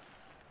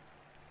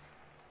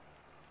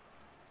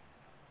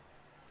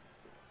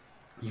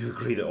 You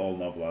agree that all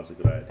Noblar's a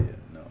good idea?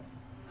 No.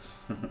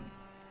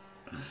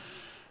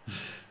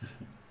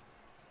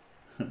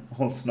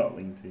 All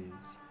snotling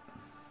teams.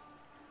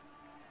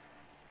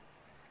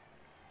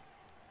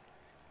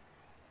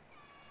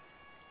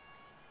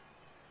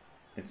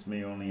 It's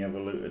me only ever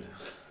looted.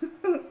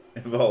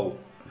 Evolve.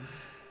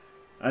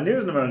 I knew he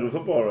was an American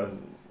footballer.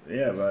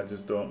 Yeah, but I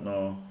just don't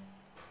know.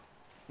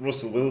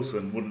 Russell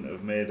Wilson wouldn't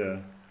have made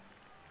a.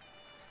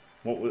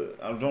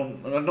 I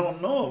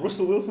don't know.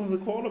 Russell Wilson's a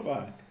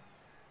quarterback,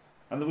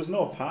 and there was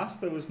no pass.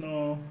 There was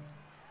no.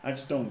 I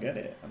just don't get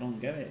it. I don't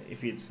get it.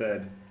 If he'd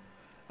said,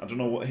 I don't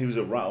know what he was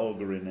a rat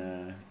ogre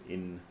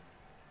in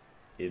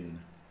the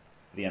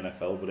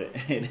NFL, but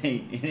it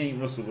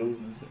ain't Russell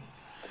Wilson, is it?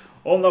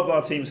 All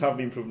Noblar teams have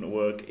been proven to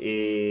work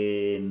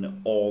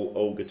in all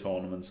ogre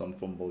tournaments on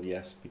Fumble,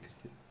 yes,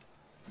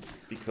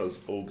 because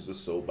ogres are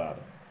so bad.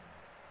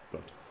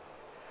 But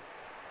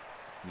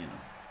you know,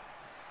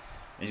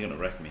 he's gonna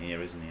wreck me here,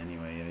 isn't he?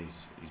 Anyway,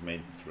 he's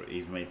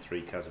made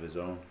three cas of his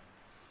own.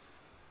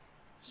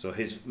 So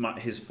his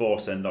 4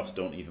 send-offs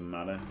don't even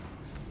matter.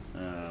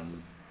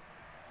 And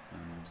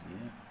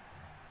yeah,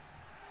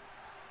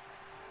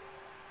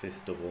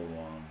 5th double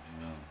one.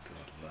 Oh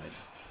god, right.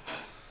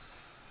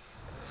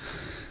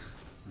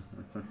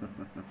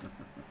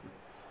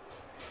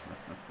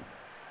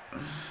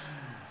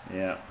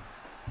 Yeah.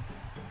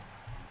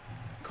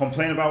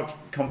 Complain about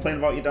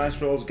your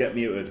dice rolls, get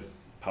muted.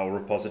 Power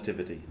of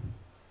positivity.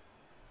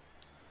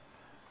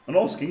 An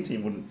all ski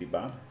team wouldn't be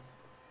bad.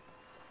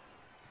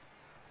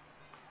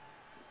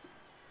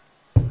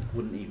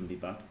 Wouldn't even be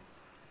bad.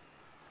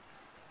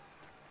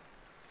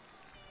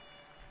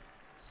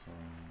 So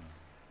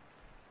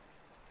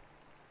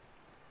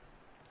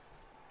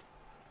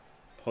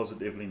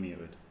positively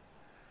muted.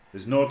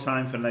 There's no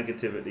time for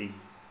negativity.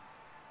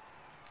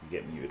 You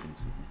get muted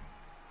instantly.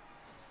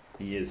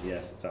 He is,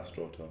 yes, it's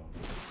AstroTalk.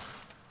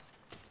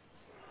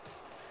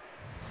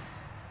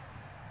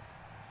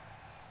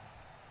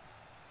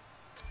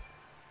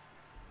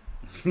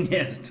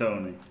 Yes,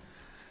 Tony.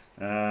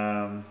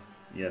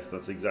 Yes,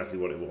 that's exactly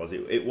what it was.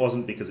 It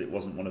wasn't because it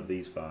wasn't one of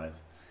these 5.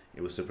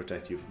 It was to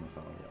protect you from the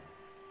foul, yeah.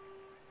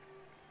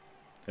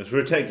 It was to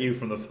protect you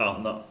from the foul,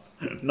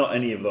 not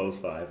any of those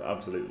 5.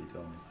 Absolutely,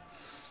 Tony.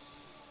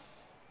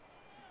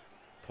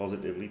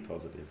 Positively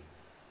positive.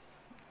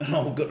 An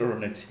all gutter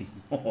on a team.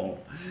 Oh,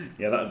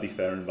 yeah, that would be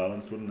fair and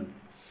balanced, wouldn't it?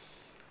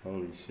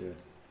 Holy shit.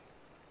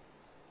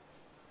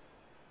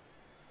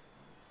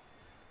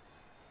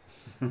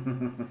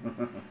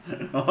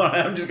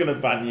 Alright, I'm just going to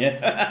ban you.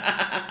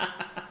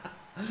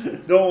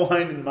 Don't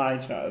whine in my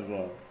chat as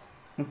well.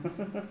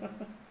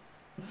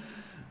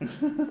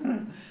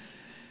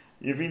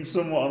 You've been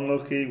somewhat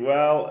unlucky.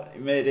 Well,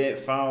 you made 8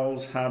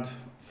 fouls, had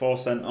 4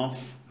 sent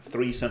off.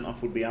 3 sent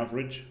off would be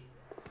average.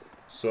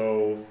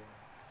 So,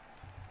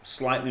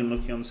 slightly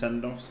unlucky on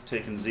send-offs,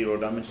 taking 0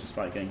 damage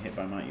despite getting hit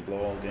by Mighty Blow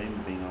all game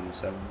and being on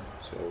 7.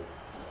 So,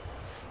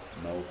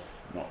 no,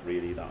 not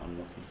really that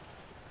unlucky.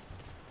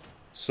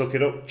 Suck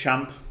it up,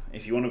 champ.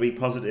 If you want to be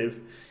positive,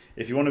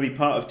 if you want to be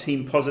part of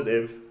Team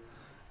Positive,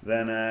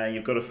 then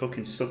you've got to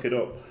fucking suck it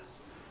up.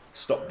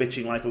 Stop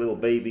bitching like a little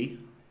baby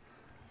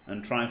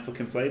and try and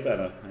fucking play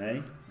better,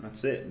 eh?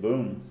 That's it,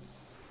 boom.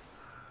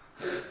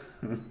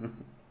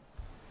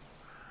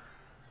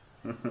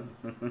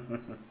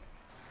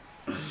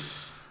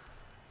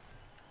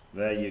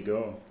 There you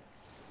go.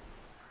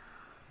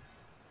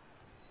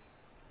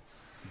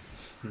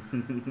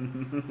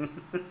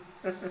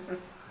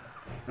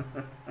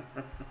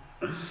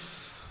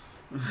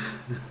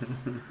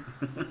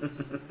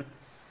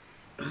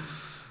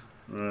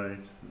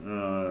 Right.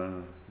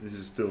 This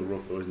is still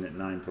rough though, isn't it?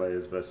 9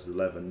 players versus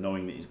 11,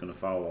 knowing that he's going to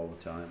foul all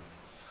the time.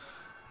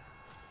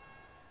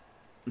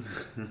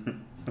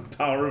 The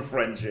power of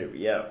friendship,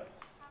 yeah.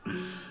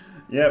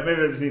 Yeah,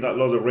 maybe I just need like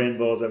loads of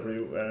rainbows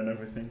everywhere and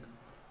everything.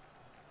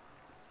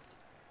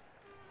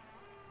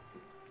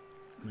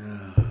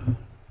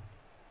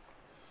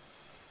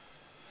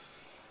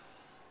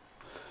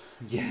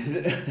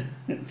 Yeah,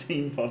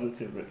 team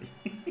positivity.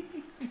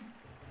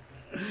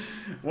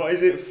 What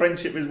is it?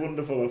 Friendship is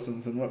wonderful or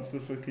something? What's the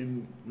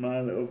fucking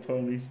My Little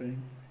Pony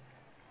thing?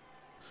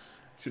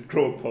 Should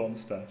grow a porn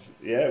stash.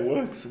 Yeah, it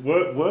works.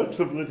 Worked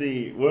for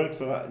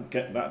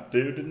that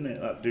dude, didn't it?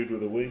 That dude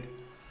with a wig.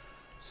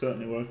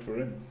 Certainly worked for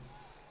him.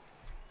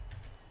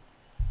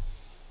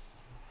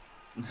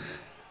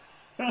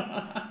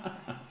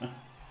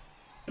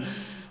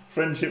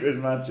 Friendship is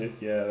magic.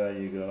 Yeah, there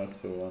you go. That's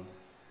the one.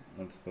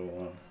 That's the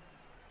one.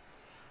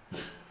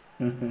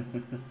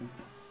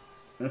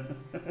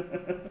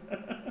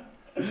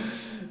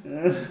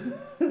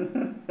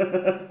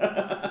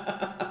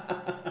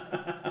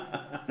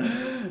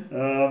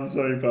 Oh, I'm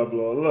sorry,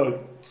 Pablo.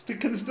 Look,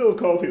 can still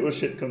call people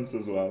shit cunts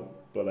as well,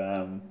 but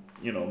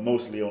you know,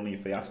 mostly only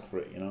if they ask for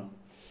it, you know.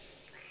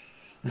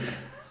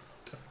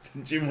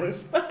 Gym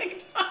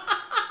respect.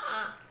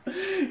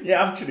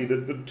 Yeah, actually,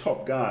 the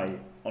top guy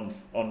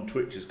on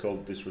Twitch is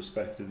called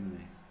Disrespect, isn't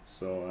he?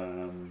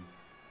 So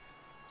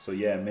So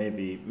yeah,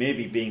 maybe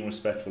being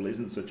respectful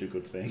isn't such a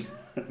good thing.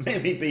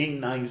 Maybe being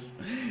nice,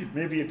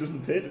 maybe it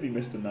doesn't pay to be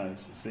Mr.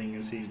 Nice, seeing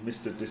as he's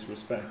Mr.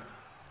 Disrespect.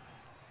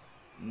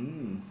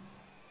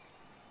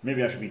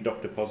 Maybe I should be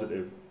Dr.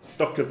 Positive.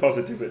 Dr.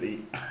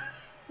 Positivity.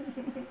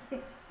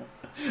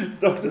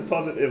 Dr.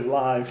 Positive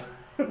live.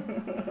 Oh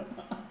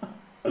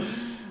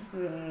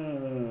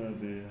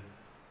dear.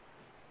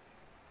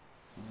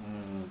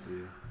 Oh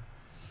dear.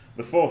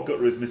 The fourth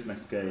gutter is missed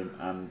next game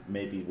and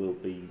maybe will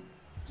be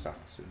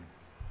sacked soon.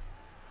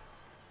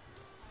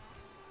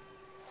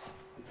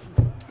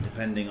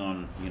 Depending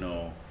on, you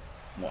know,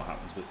 what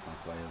happens with my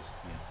players.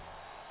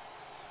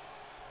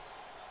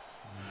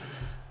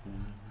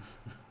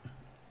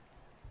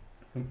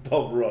 Yeah.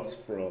 Bob Ross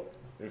Fro.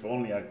 If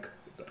only I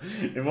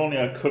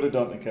could have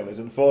done to killers.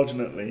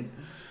 Unfortunately,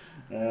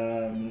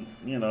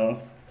 you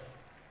know,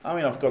 I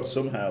mean, I've got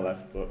some hair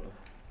left, but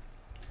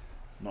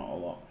not a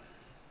lot.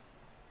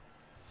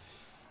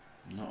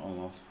 Not a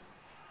lot.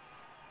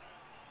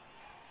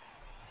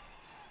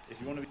 If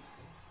you want to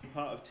be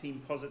part of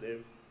Team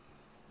Positive,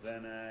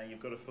 then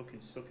you've got to fucking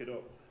suck it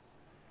up.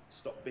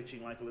 Stop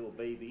bitching like a little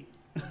baby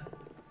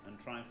and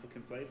try and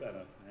fucking play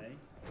better, eh?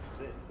 That's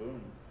it.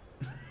 Boom.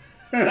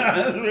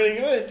 That's really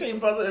good. Team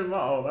Positive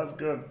motto. That's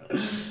good.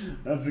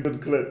 That's a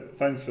good clip.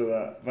 Thanks for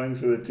that. Thanks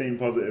for the Team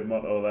Positive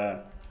motto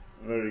there.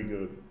 Very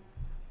good.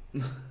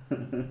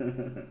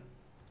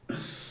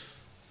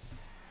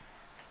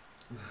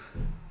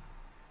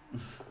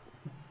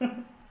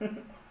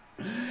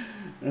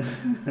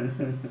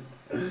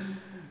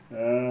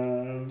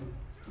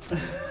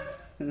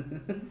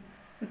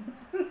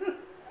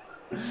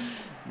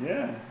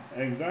 Yeah,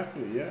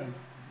 exactly, yeah.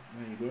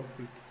 There you go,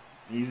 freak.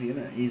 Easy,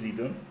 innit? Easy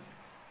done.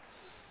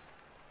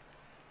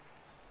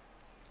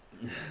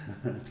 Look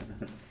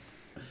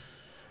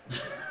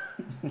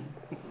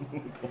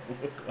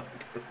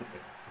like a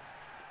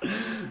rapist.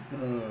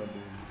 Oh,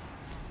 dude.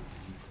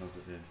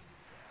 Positive.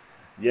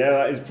 Yeah,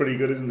 that is pretty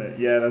good, isn't it?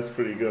 Yeah, that's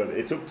pretty good.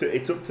 It's up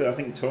to I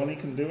think Tony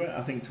can do it.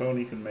 I think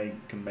Tony can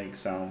make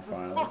sound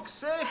files. For fuck's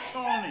sake,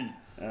 Tony!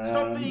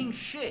 Stop being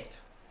shit.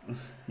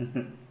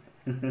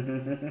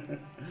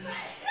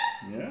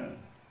 Yeah.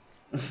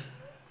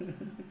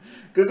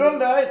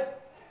 Gesundheit.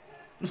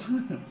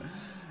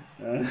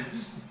 Yeah.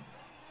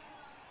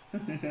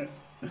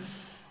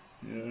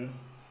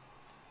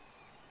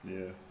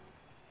 Yeah.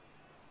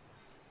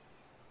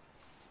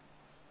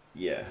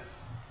 Yeah.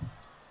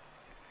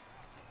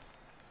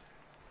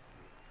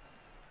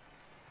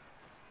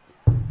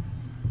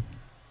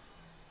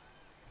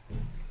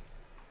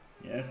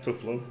 Yeah, it's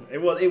tough love.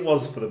 It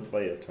was for the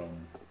player, Tony.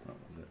 That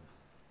was it.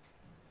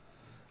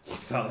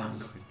 What's that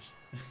language?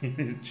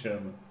 It's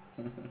German.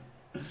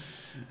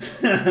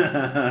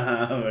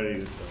 Very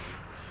good, Tony.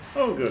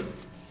 Oh, good.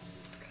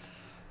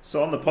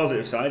 So on the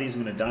positive side, he's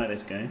going to die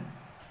this game.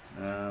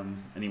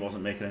 And he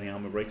wasn't making any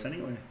armor breaks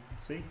anyway.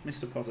 See?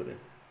 Mr. Positive.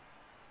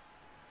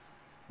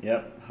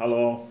 Yep.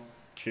 Hello.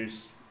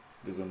 Tschüss.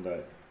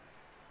 Gesundheit.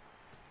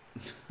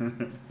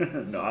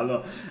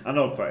 No, I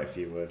know quite a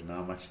few words now.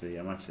 I'm actually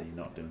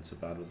not doing so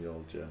bad with the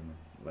old German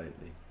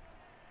lately.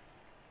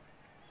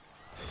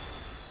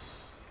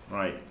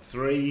 Right,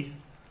 3.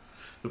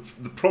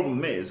 The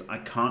problem is I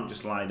can't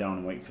just lie down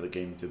and wait for the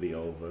game to be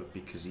over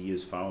because he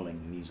is fouling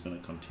and he's going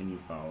to continue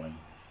fouling.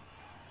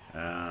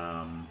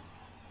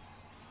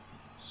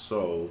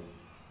 So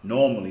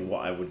normally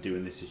what I would do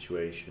in this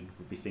situation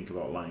would be think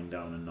about lying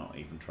down and not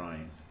even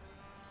trying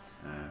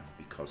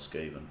because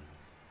Skaven.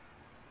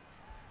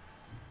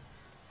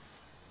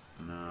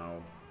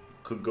 Now,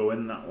 could go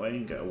in that way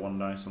and get a 1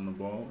 dice on the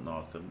ball. No,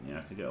 I couldn't. Yeah,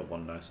 I could get a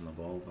 1 dice on the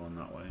ball going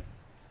that way.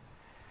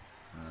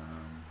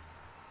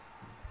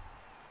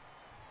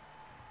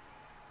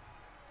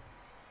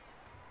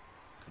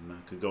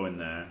 Could go in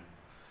there,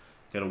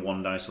 get a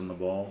 1 dice on the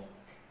ball,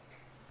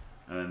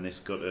 and then this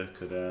gutter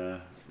could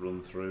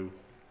run through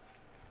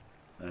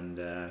and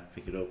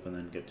pick it up and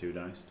then get 2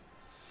 diced.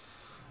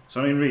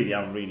 So I mean, really,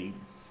 I've really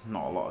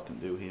not a lot I can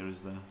do here, is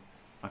there?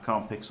 I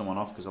can't pick someone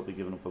off because I'll be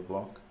giving up a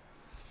block.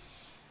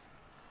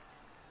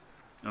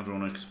 I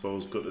don't want to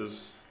expose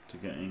gutters to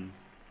getting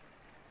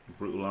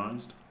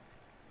brutalised.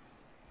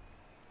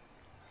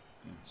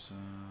 It's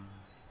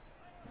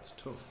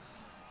tough.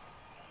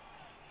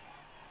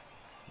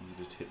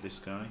 You just hit this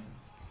guy.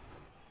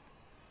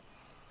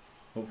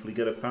 Hopefully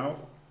get a pow.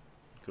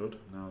 Good.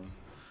 Now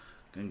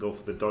can go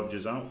for the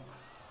dodges out.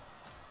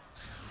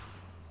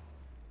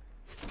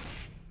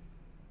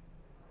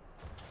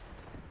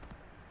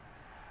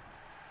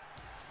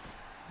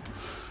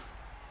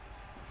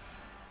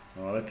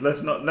 Oh,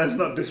 let's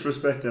not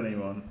disrespect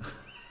anyone.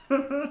 See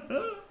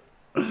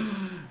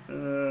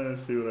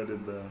what I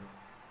did there.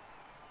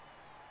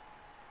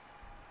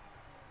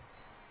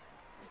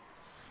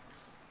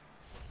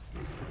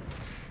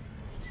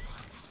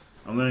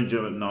 I'm learning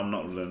German. No, I'm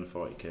not learning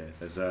 40k.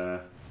 There's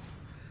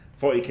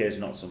 40k is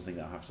not something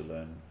that I have to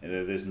learn.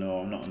 There's no.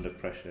 I'm not under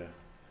pressure.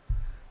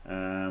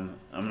 I'm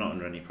not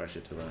under any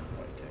pressure to learn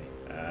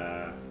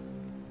 40k.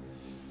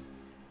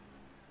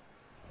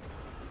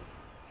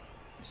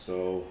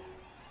 So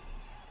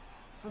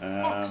For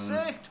fuck's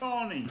sake,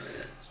 Tony!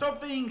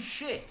 Stop being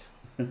shit!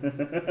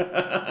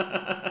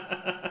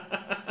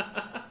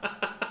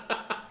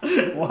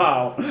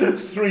 Wow,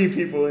 3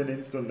 people in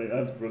instantly,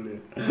 that's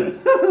brilliant.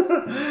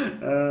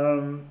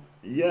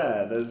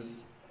 Yeah,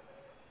 there's...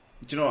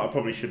 Do you know what, I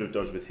probably should have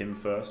dodged with him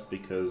first,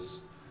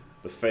 because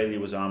the failure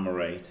was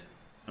armor 8.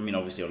 I mean,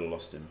 obviously I'd have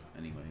lost him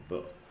anyway,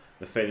 but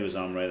the failure was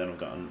armor 8, then I've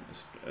got an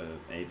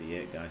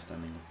AV8 guy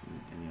standing up,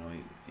 and you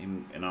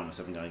know, an armor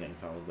 7 guy getting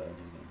fouled better than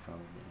him getting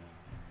fouled.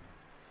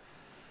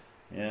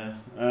 Yeah,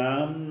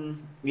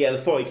 yeah, the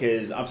 40k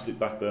is absolute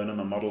back burner.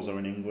 My models are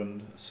in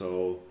England,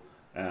 so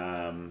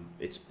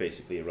it's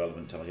basically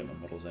irrelevant till I get my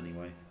models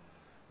anyway,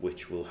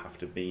 which will have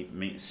to be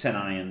me.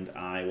 Senai and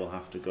I will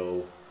have to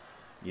go,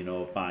 you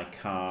know, by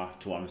car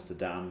to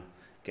Amsterdam,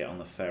 get on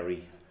the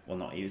ferry.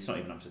 Well, it's not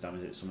even Amsterdam,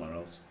 is it? Somewhere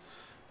else.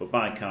 But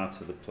by car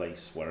to the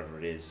place, wherever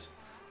it is,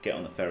 get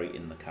on the ferry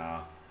in the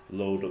car,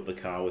 load up the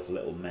car with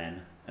little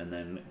men, and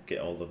then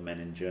get all the men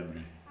in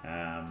Germany.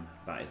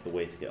 That is the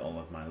way to get all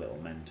of my little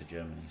men to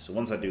Germany. So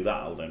once I do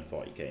that, I'll learn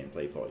 40k and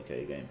play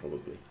 40k again,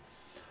 probably.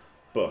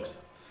 But,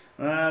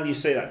 well, you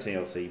say that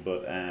TLC,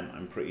 but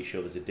I'm pretty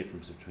sure there's a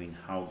difference between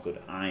how good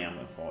I am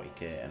at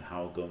 40k and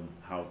how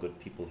good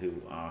people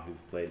who've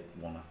played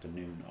one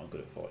afternoon are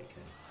good at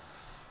 40k.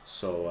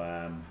 So,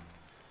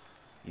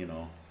 you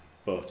know,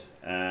 but,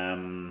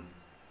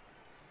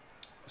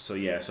 so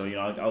yeah, so, you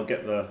know, I'll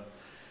get the,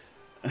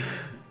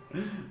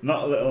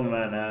 not little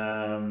men,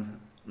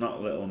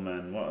 not little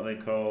men, what are they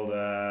called?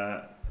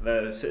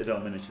 They're Citadel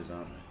miniatures,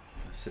 aren't they?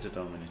 They're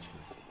Citadel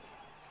miniatures.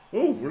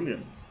 Oh,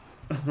 brilliant.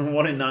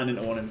 1 in 9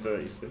 into 1 in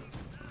 36.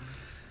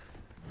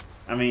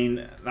 I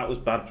mean, that was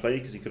bad play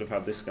because he could have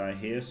had this guy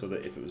here, so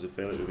that if it was a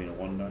fail, it would have been a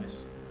 1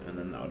 dice, and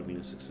then that would have been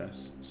a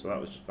success. So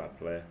that was just bad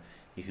play.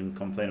 He can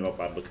complain about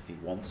bad luck if he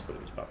wants, but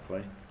it was bad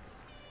play.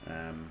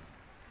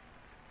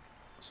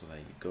 So there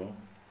you go.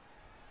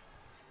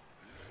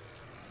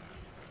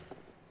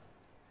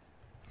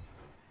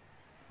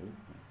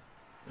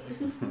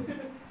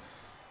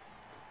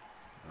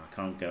 I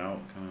can't get out,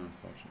 can I,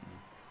 unfortunately?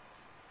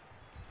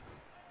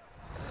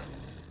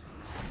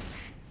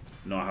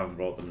 No, I haven't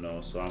brought them,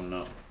 no, so I'm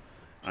not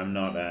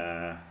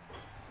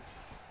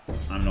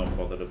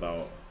bothered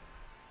about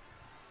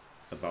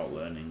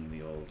learning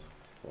the old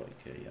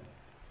 40k yet.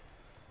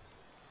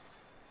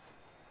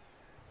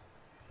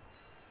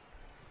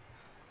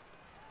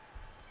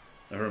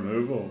 A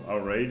removal,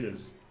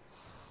 outrageous.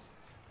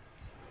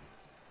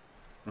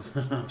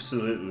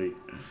 Absolutely,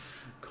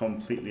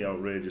 completely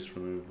outrageous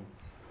removal.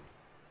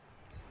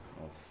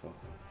 Oh fuck.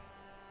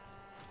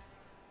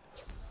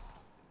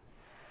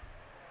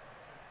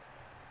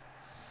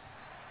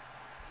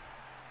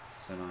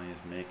 Senai is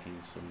making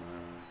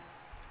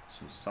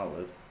some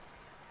salad,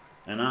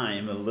 and I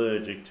am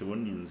allergic to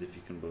onions, if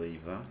you can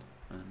believe that,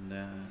 and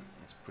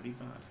it's pretty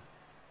bad.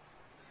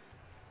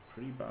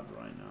 Pretty bad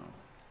right now.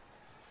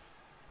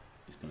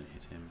 He's gonna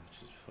hit him,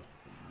 which is fucking.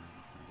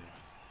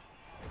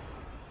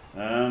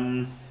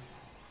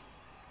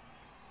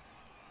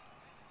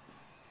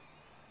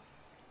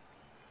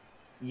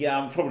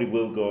 Yeah, I probably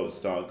will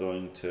start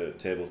going to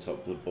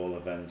tabletop Blood Bowl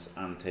events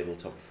and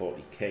tabletop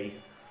 40k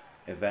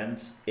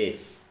events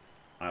if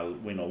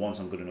once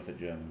I'm good enough at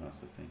German. That's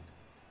the thing.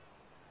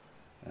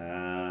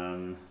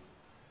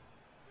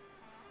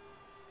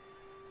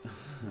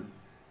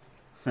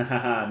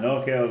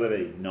 No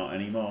KLZD, not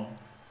anymore.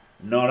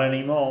 Not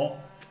anymore.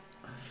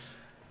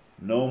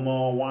 No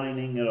more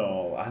whining at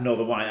all. I know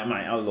the whine. I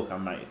might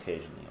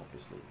occasionally.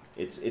 Obviously,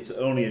 it's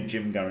only a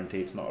gym guarantee.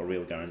 It's not a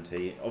real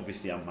guarantee.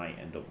 Obviously, I might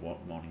end up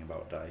moaning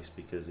about dice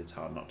because it's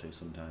hard not to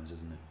sometimes,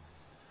 isn't it?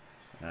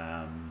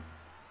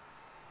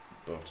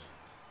 But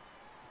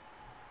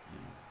you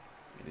know,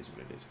 it is what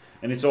it is.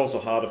 And it's also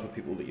harder for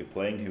people that you're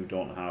playing who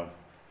don't have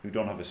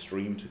a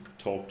stream to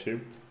talk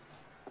to,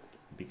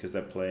 because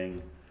they're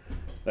playing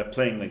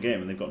the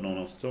game and they've got no one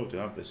else to talk to,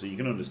 have they? So you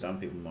can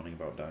understand people moaning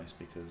about dice,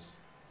 because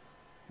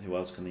who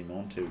else can they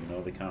moan to? You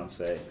know, they can't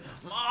say,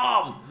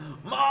 "Mom!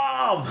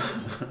 Mom!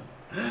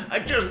 I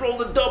just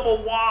rolled a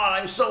double 1,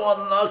 I'm so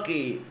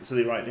unlucky." So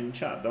they write in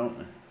chat, don't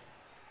they?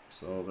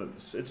 So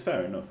it's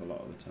fair enough a lot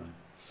of the time.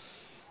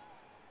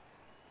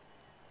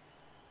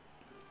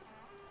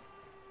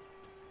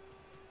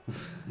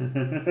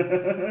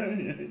 Yeah,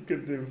 you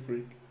could do,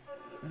 freak.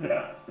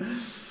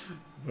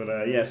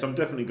 But yeah, so I'm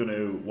definitely going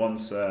to,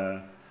 once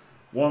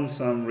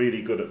I'm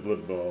really good at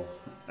Blood Bowl,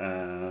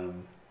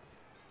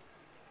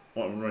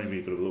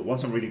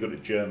 once I'm really good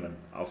at German,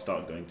 I'll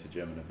start going to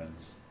German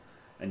events.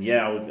 And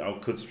yeah, I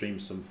could stream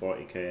some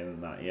 40k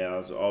and that. Yeah,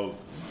 I'll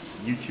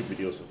YouTube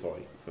videos for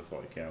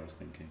 40k. I was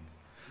thinking.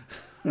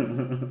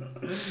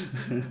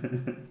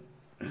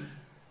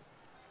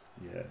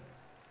 Yeah.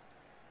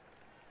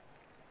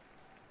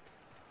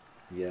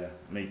 Yeah,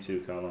 me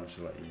too, Carl. I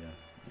should let you. Yeah,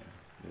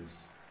 it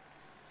is.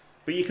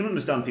 But you can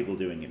understand people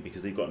doing it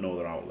because they've got no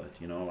other outlet.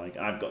 You know, like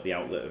I've got the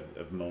outlet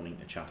of moaning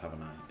to chat,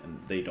 haven't I? And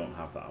they don't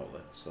have that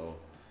outlet, so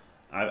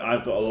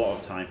I've got a lot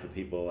of time for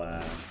people,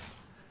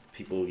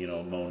 you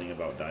know, moaning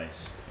about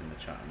dice in the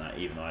chat and that.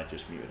 Even though I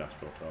just muted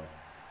AstroTalk,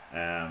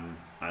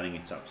 I think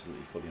it's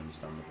absolutely fully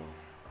understandable,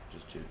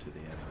 just due to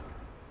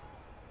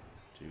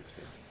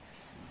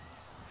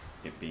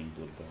it being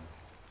Blood Bowl.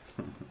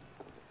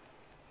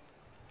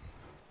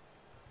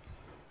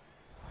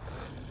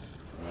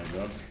 Oh my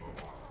god.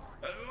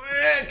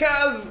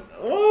 Kaz!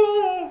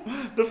 Oh!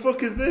 The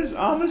fuck is this?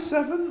 Armor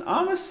 7?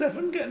 Armor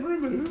 7 getting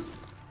removed?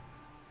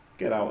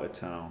 Get out of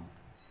town.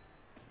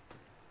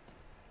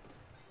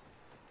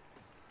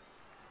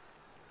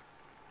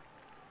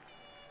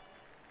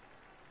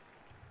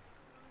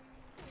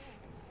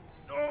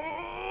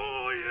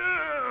 Oh,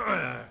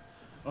 yeah!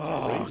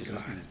 Oh, Outrageous,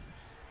 isn't it?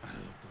 I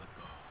love Blood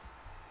Bowl.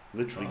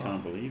 Literally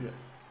can't believe it.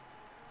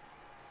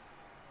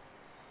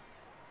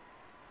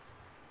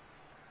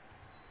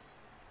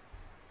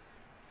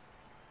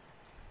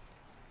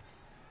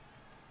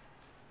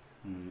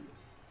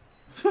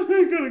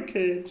 Got a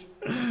cage.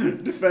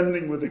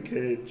 Defending with a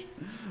cage.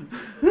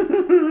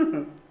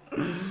 I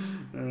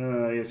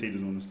guess he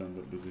doesn't want to stand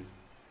up, does he?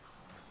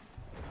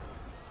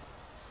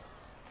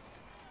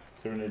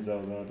 Tyranids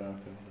Eldar, Dark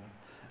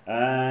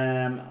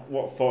Eldar.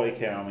 What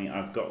 40k army?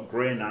 I've got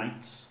Grey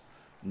Knights,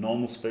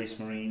 normal Space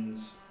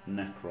Marines,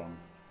 Necron.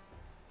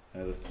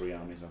 They're the 3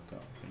 armies I've got,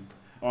 I think.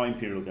 Oh,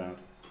 Imperial Guard.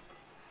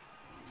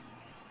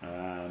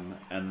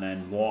 And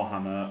then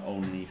Warhammer,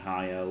 only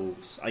High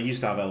Elves. I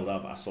used to have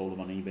Eldar, but I sold them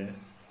on eBay.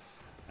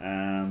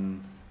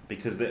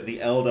 Because the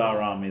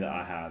Eldar army that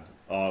I had,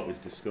 oh, it was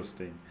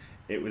disgusting.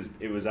 It was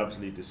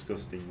absolutely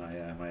disgusting, my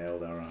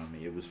Eldar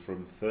army. It was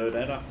from 3rd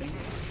Ed, I think.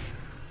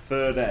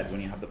 3rd Ed,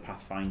 when you had the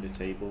Pathfinder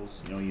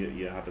tables. You know,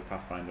 you had the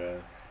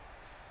Pathfinder...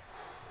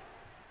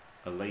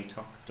 a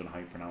Latok, don't know how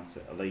you pronounce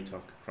it. A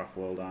Latok Craft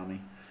World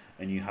army.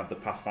 And you had the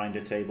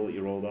Pathfinder table that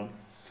you rolled on.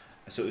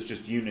 So it was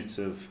just units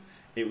of...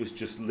 It was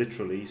just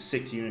literally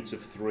 6 units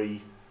of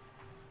 3...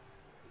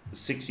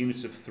 6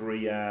 units of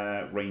 3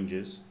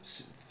 Rangers,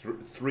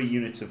 3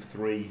 units of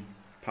 3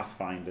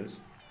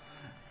 Pathfinders,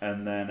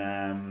 and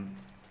then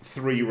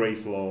 3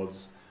 Wraith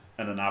Lords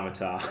and an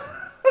Avatar.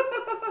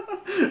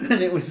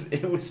 And it was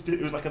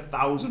like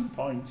 1,000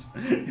 points.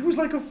 It was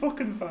like a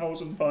fucking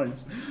 1,000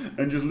 points,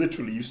 and just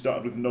literally you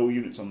started with no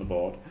units on the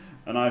board.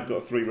 And I've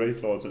got 3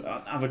 Wraith Lords.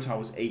 Avatar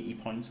was 80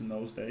 points in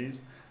those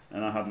days,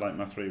 and I had like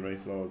my 3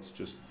 Wraith Lords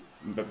just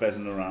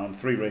bezzing around.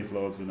 3 Wraith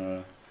Lords and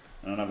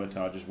an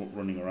Avatar just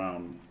running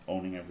around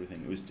owning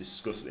everything. It was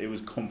disgusting. It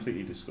was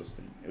completely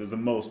disgusting. It was the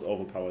most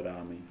overpowered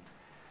army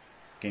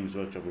Games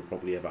Workshop have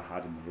probably ever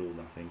had in the rules,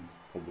 I think.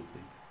 Probably.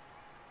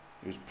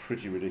 It was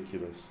pretty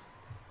ridiculous.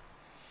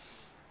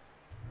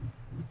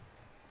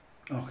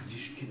 Oh, could you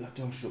keep that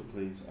door shut,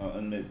 please? Oh,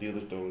 and the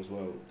other door as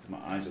well. My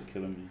eyes are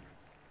killing me.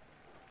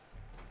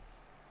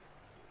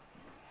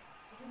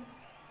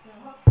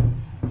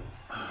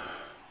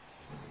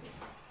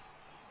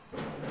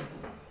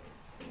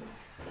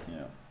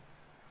 Yeah.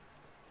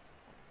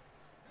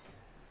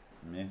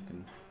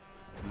 Making.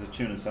 It was a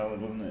tuna salad,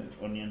 wasn't it?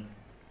 Onion.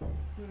 Yeah.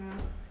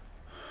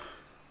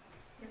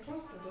 They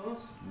closed the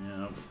doors.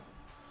 Yeah.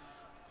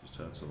 Just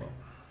hurts a lot.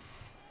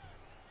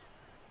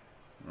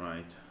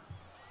 Right.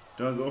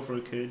 Do I go for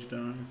a cage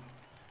dive?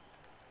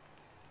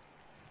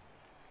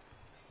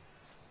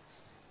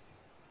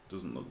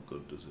 Doesn't look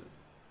good, does it?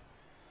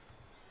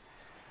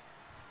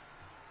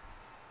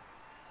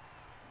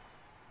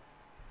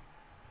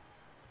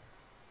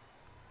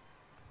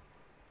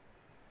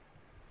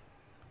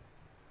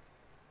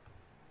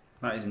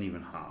 That isn't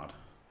even hard.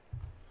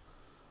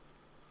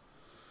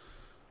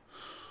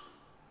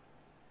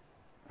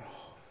 Oh,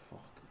 fuck.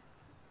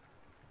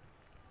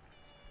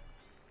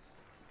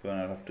 So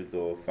I'd have to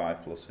go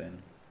 5+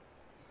 in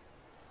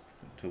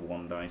to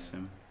 1 dice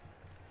him.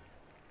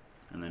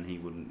 And then he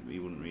wouldn't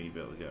really be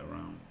able to get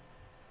around.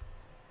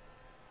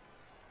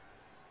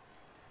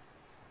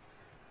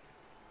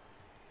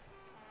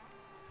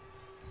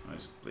 I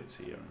just blitz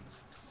here and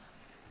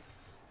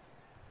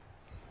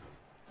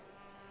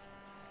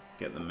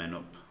get the men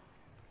up.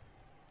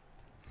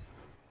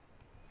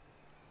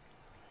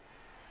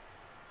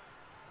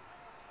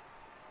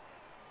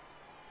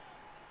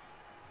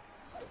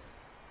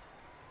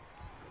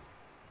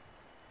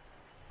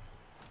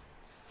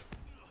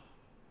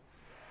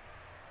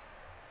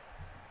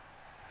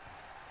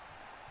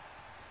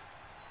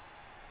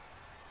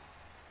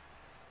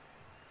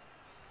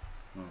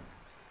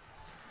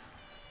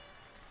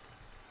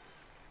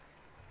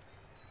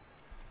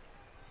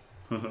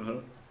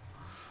 Oh.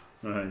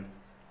 Right.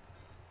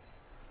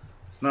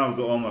 So now I've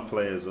got all my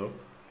players up.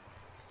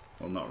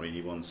 Well, not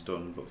really, one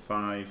stun, but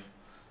 5,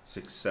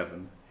 6,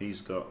 7.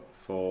 He's got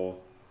 4,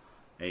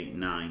 8,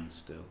 9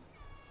 still.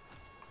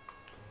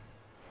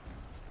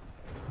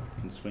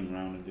 Can swing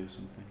around and do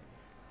something.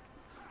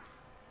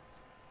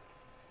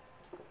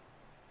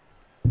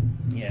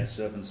 Yeah,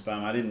 Serpent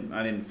Spam. I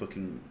didn't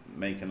fucking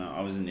make an.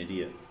 I was an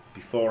idiot.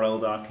 Before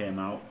Eldar came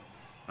out,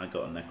 I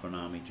got a Necron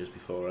army just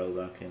before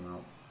Eldar came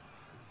out.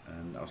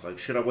 And I was like,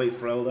 should I wait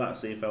for Eldar to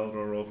see if Eldar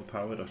are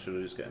overpowered, or should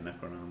I just get a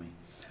Necron army?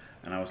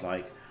 And I was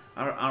like,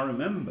 I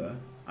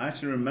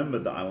actually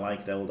remembered that I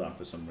liked Eldar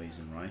for some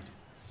reason, right?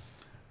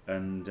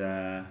 And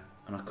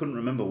and I couldn't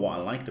remember what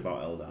I liked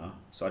about Eldar,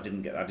 so I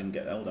didn't get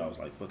Eldar. I was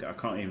like, fuck it, I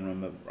can't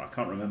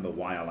remember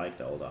why I liked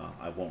Eldar.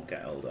 I won't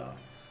get Eldar.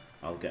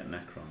 I'll get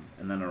Necron.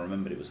 And then I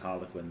remembered it was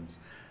Harlequins,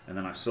 and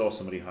then I saw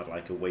somebody who had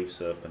like a Wave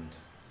Serpent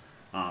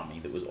army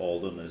that was all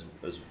done as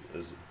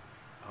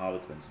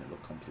Harlequins, and it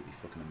looked completely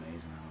fucking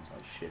amazing. And I was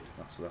like, shit,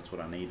 that's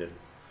what I needed,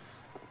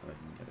 but I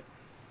didn't get it.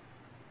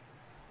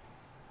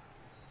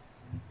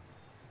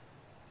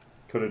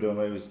 Could have done,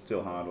 but it was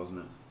still hard, wasn't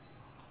it?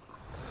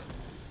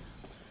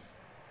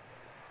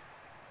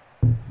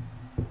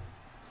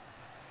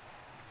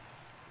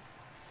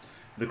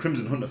 The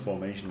Crimson Hunter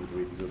formation was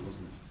really good,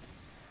 wasn't it?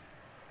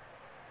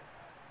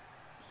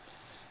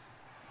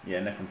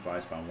 Yeah, Necron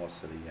Flyspan was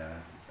silly, yeah.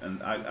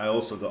 And I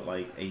also got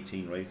like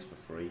 18 wraiths for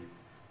free,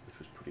 which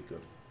was pretty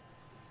good.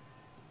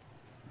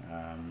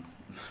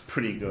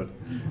 Pretty good.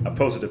 I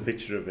posted a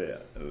picture of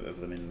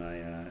them in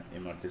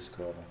my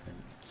Discord, I think.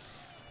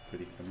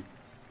 Pretty funny.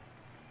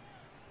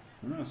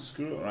 Oh,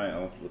 screw it. Right,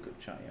 I'll have to look at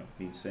chat. I've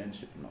been saying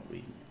shit but not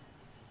reading it.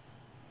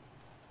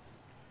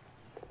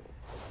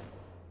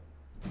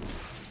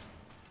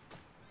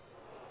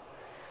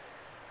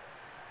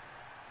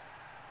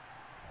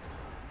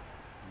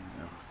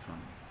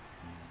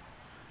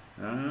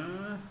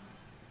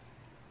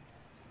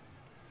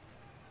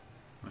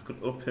 I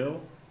could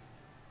uphill.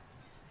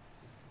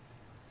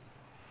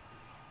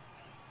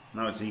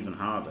 Now it's even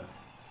harder.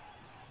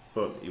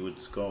 But he would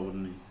score,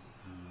 wouldn't he?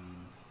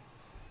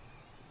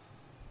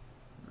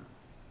 No.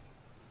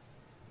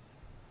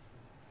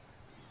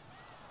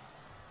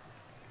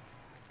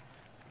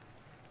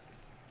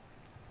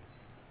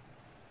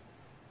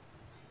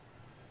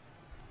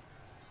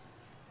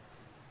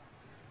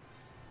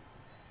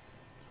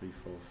 3,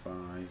 4,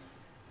 5,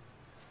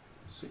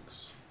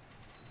 6.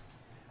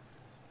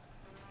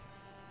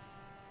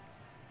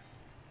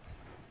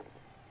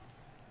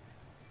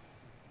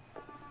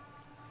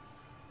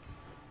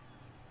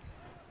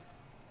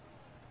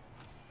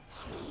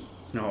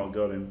 No, I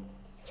got him.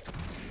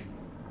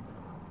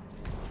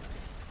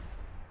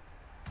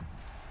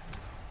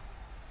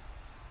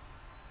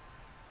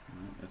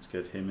 Right, let's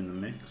get him in the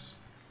mix.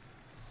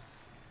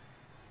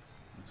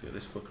 Let's get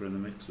this fucker in the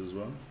mix as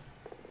well.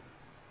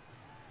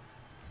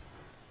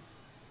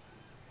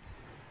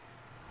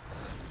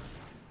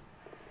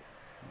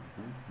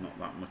 Not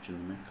that much in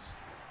the mix.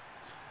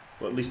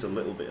 But at least a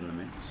little bit in the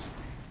mix.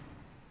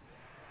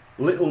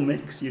 Little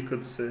mix, you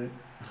could say.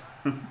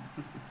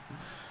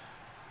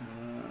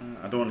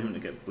 I don't want him to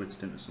get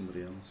blitzed into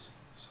somebody else,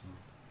 so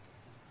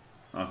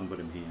I can put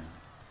him here,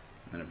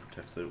 and then it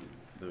protects the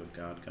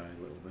guard guy a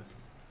little bit.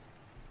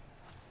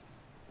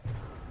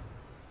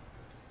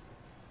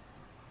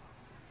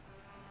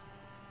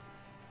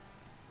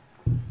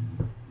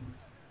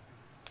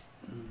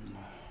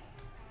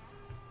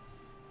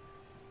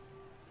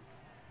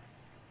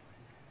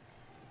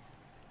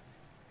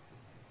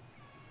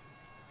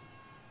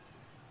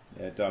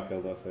 Yeah, Dark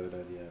Eldar third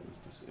ed, yeah, it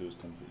was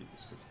completely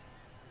disgusting.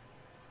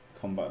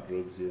 Combat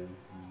drugs, yeah.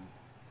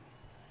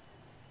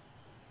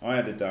 I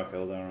had a Dark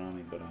Eldar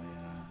army, but I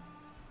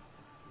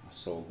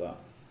sold that.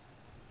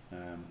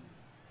 I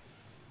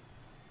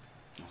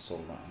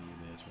sold that on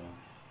eBay as well.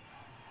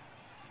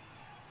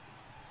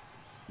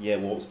 Yeah,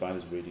 Warp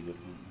Spider's really good,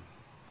 weren't they?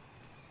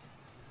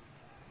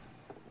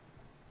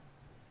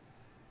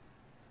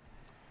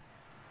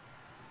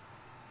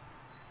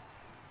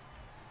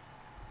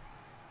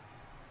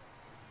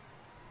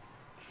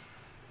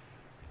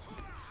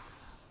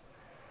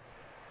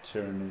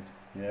 Tyrannid,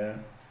 yeah.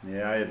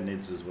 Yeah, I had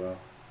Nids as well.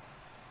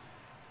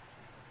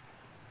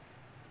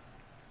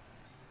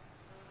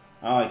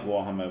 I like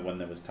Warhammer when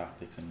there was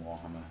tactics in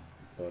Warhammer,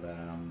 but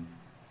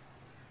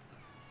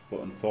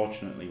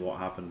unfortunately what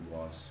happened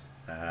was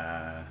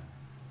oh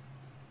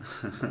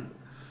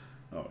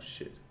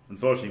shit.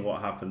 Unfortunately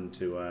what happened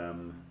to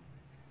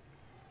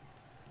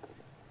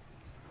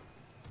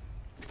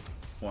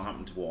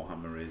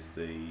Warhammer is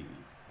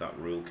that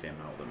rule came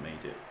out that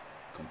made it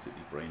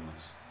completely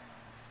brainless.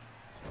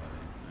 So I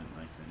didn't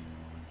like it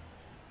anymore then.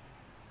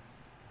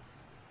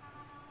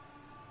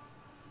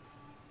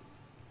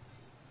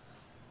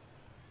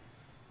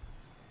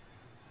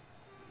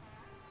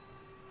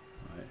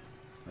 Right,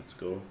 let's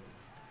go.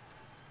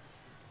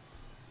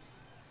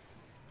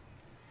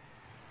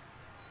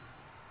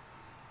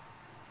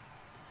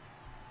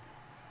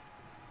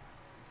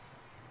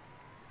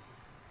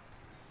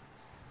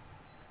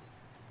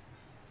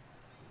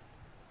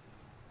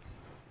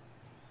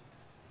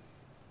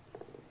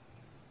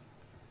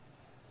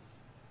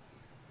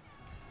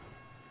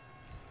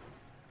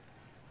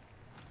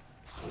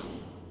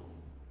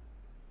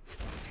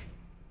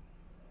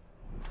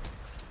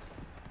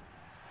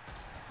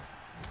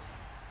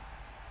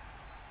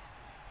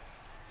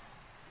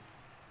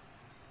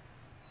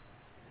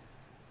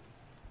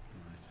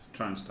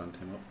 Try and stand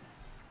him up.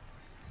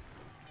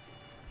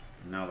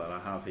 Now that I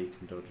have, he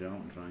can dodge out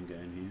and try and get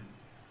in here.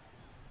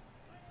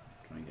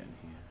 Try and get in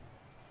here.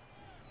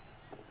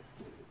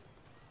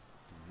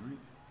 Alright.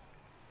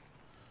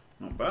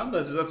 Not bad.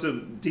 That's a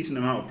decent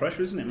amount of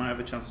pressure, isn't it? Might have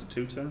a chance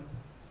to 2-turn.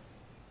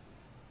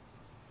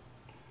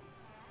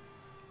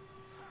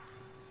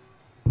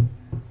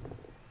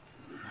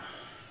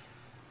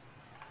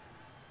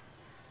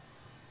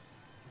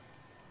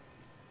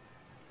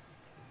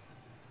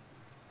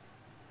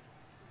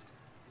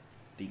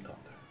 Peacock.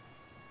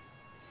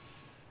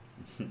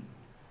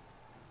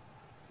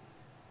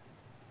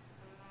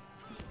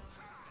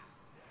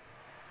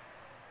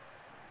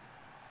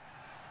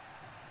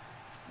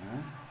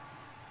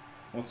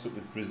 What's up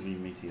with Grizzly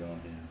Meteor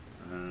here?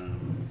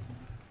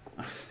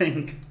 I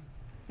think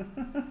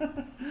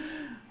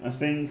I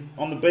think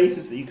on the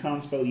basis that you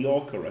can't spell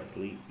your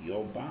correctly,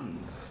 you're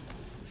banned.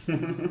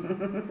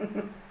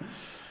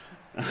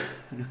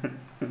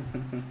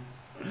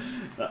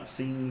 That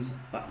seems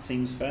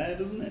fair,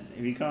 doesn't it?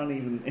 If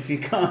you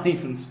can't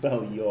even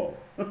spell your,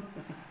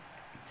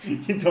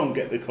 you don't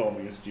get to call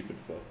me a stupid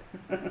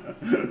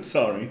fuck.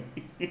 Sorry.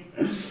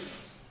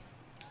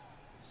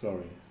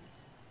 Sorry.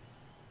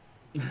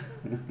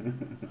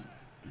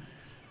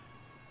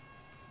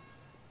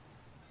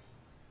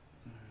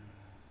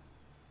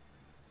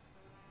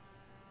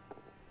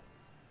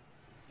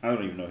 I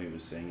don't even know who he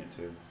was saying it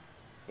to.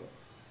 But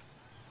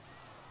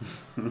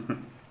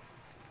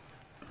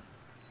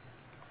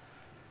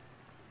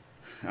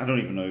I don't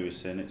even know who he was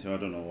saying it to. I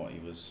don't know what he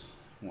was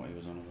on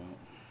about.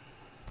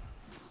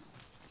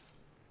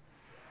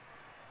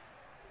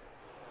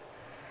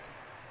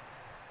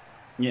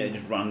 Yeah,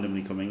 just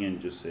randomly coming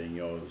in, just saying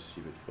you're a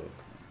stupid fuck.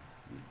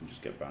 You can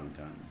just get banned,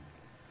 can't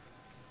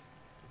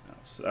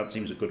you? That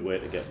seems a good way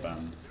to get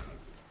banned.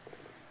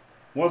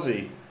 Was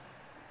he?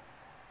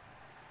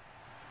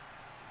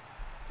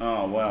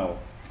 Oh well.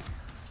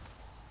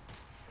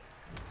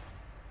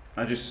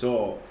 I just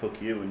saw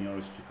fuck you and you're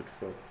a stupid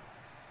fuck.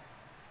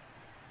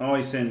 Oh,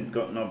 he's saying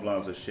got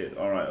Noblars as shit.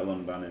 Alright, I'll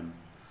unban him.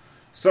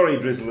 Sorry,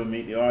 Drizzle and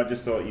Meteor, I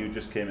just thought you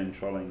just came in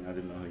trolling. I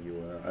didn't know who you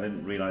were. I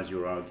didn't realise you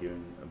were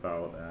arguing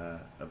about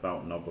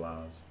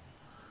Noblars.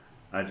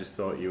 I just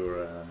thought you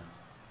were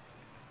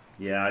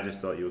yeah, I just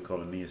thought you were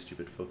calling me a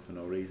stupid fuck for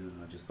no reason.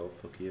 I just thought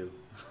fuck you.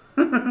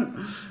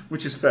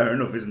 Which is fair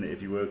enough, isn't it,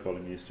 if you were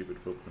calling me a stupid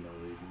fuck for no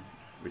reason.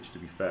 Which, to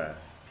be fair,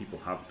 people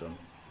have done.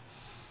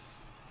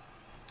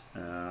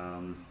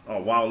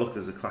 Oh wow, look,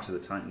 there's a Clash of the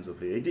Titans up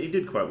here. He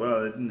did quite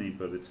well, didn't he?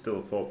 But it's still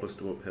a 4+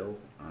 to uphill.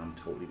 I'm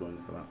totally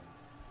going for that.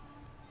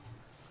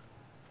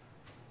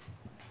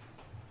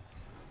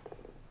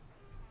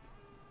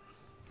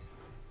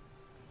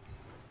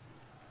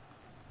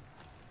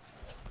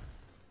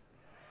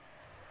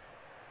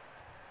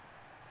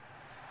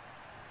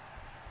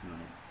 No.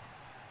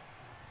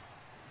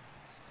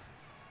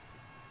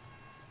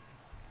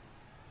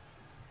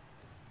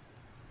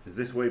 Is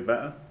this way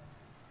better?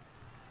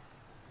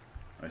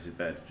 Or is it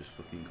better to just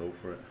fucking go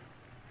for it?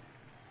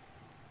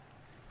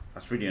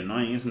 That's really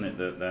annoying, isn't it?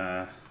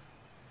 That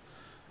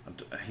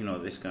you know,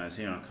 this guy's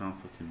here. I can't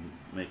fucking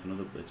make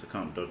another blitz. I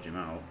can't dodge him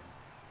out.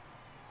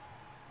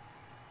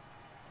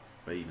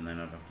 But even then,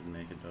 I'd have to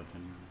make a dodge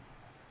anyway.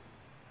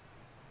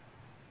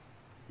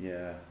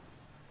 Yeah.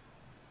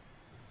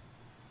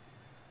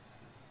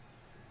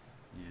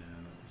 Yeah,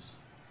 that was.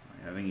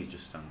 I think he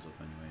just stands up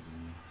anyway,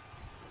 doesn't he?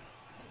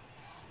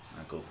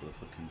 I go for the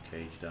fucking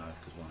cage dive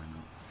because why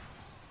not?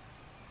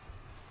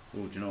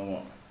 Oh, do you know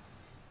what?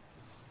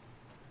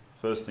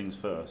 First things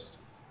first.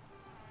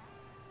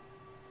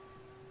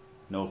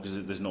 No,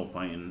 because there's no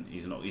point in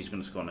he's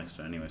going to score next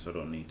turn anyway, so I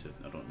don't need to do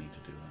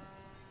that.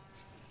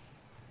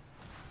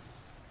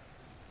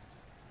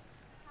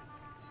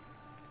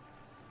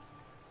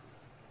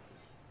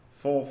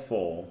 Four,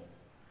 4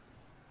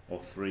 or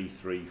 3,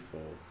 3, 4.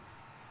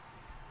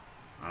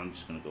 I'm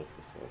just going to go for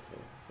the 4, 4.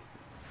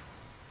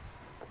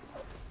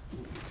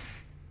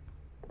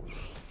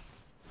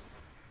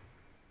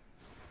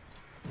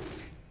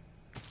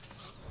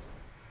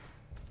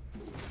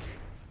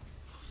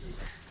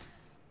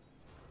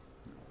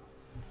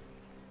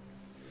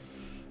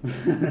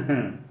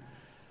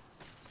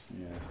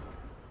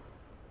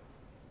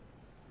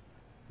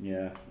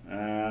 Yeah.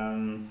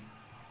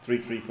 3,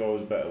 3, 4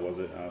 was better, was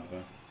it?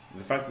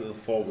 The fact that the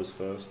 4 was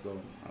first,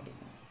 though, I don't know.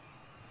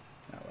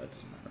 No, that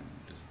doesn't matter.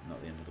 It's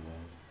not the end of the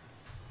world.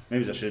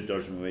 Maybe I should have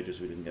dodged him away just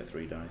so we didn't get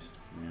 3 diced.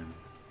 Yeah.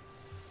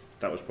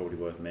 That was probably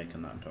worth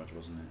making that dodge,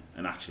 wasn't it?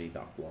 And actually,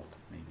 that block,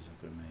 maybe I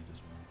could have made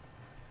as well.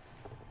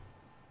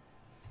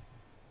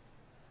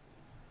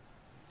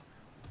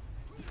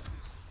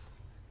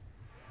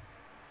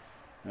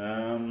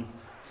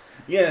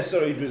 Yeah,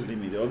 sorry, Drizzly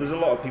me though. There's a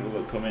lot of people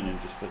that come in and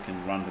just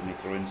fucking randomly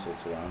throw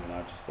insults around, and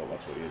I just thought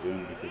that's what you're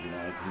doing because, you know,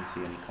 I didn't see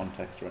any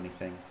context or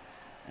anything,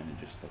 and it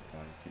just looked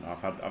like, you know,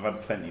 I've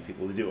had plenty of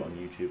people. They do it on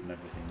YouTube and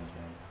everything as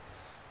well.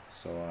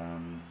 So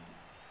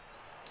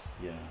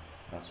yeah,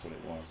 that's what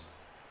it was.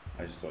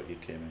 I just thought you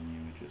came in and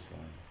you were just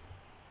like,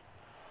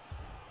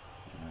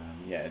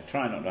 yeah,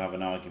 try not to have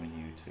an argument,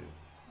 you two.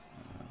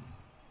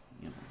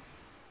 You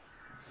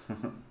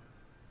know.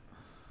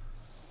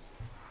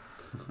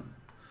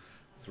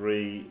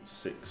 3,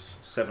 6,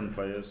 7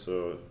 players,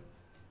 so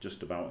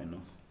just about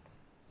enough.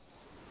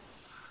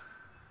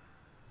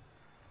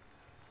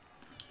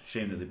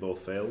 Shame that they both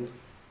failed,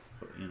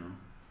 but you know,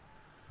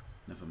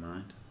 never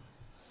mind.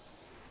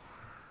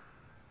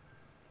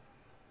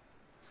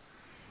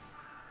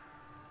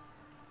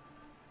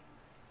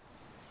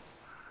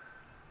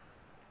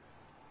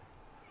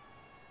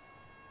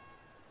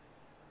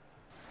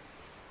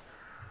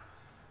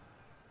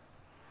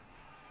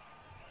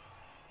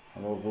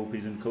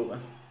 Vulpes and Coulter.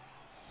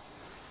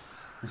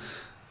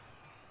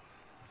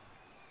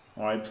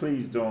 Alright,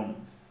 please don't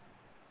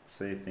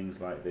say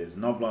things like this.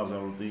 Noblars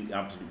are the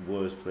absolute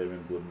worst player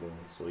in Blood Bowl,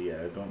 so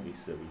yeah, don't be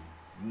silly.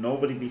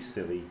 Nobody be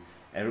silly.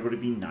 Everybody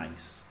be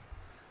nice.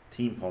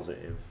 Team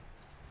positive.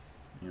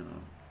 You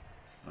know.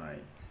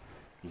 Right.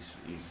 He's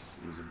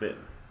a bit.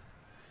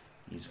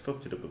 He's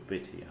fucked it up a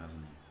bit here,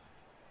 hasn't he?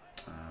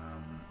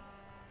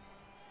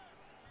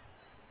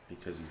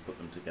 Because he's put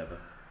them together,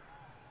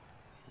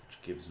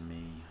 which gives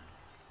me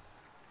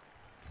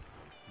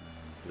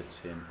blitz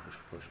him, push,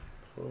 push,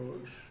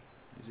 push.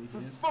 Is he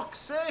here? For fuck's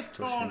sake,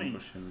 Tony!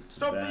 Push him to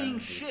Stop there, being for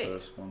the shit!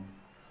 first one.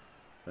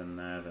 Then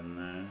there, then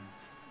there.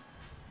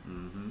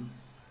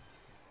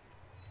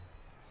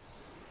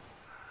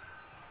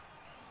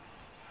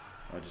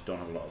 I just don't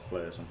have a lot of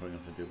players, so I'm probably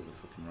going to have to do with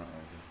the fucking rat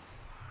over.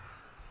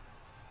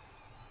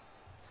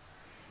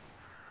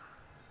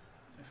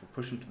 If I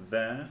push him to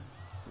there,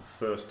 the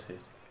first hit.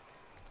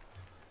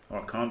 Oh,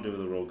 I can't do it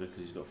with the Roger because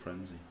he's got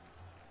Frenzy.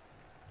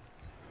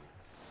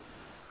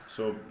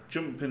 So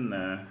jump in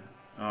there.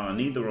 Oh, I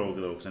need the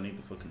Roger though because I need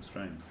the fucking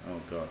strength. Oh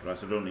god, right,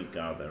 so I don't need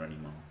guard there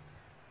anymore.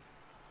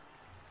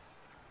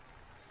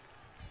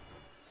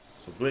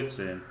 So blitz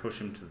in,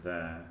 push him to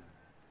there.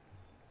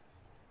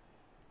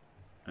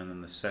 And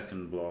then the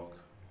second block.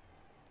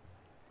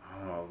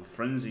 Oh, the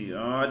Frenzy.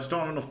 Oh, I just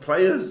don't have enough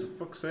players,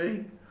 for fuck's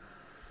sake.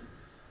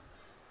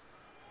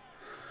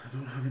 I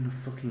don't have enough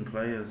fucking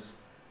players.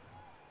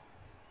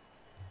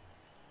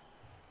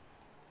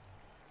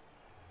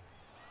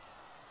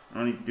 I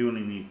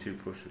only need 2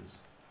 pushes.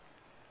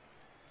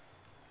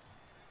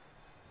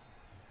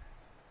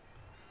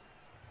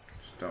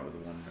 Start with the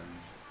 1 down.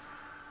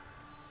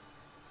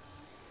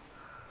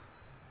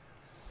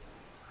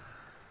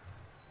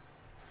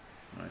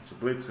 Right, so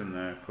blitz in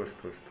there, push,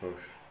 push,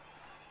 push.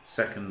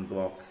 Second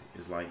block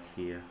is like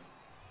here.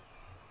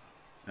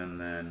 And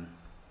then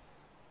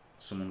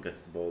someone gets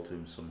the ball to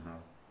him somehow.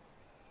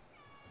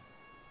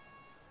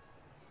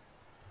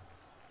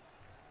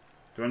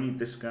 Do I need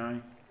this guy?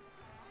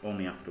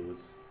 Only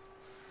afterwards.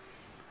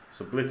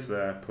 So blitz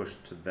there, push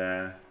to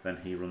there, then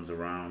he runs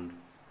around.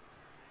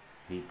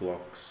 He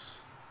blocks.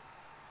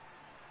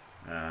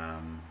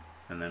 And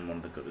then one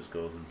of the gutters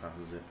goes and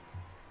passes it.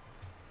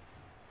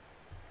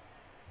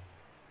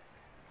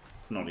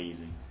 It's not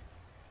easy.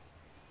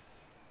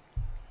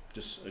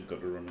 Just a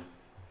gutter runner.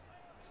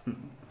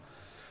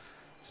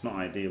 It's not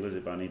ideal, is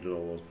it? But I needed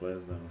all those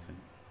players there, I think.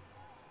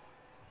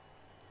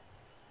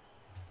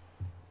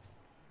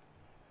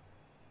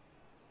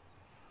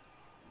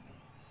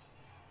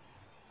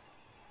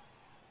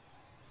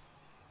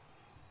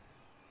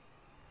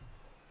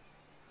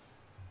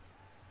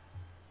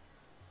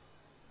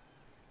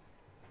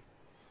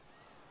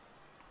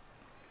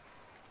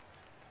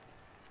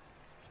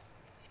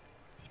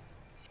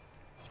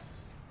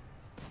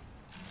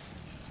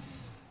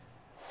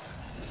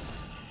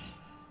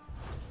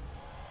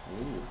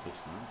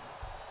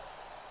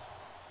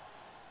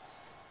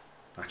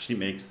 Actually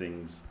makes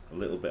things a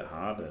little bit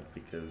harder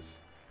because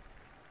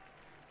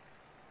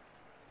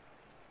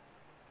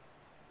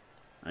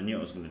I knew what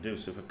I was going to do.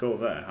 So if I go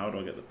there, how do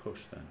I get the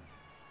push then?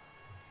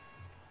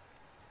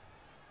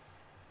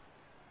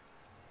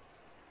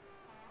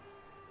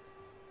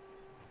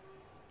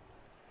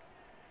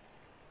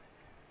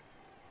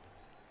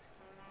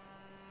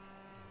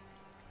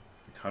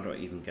 Like, how do I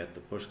even get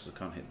the push? Because I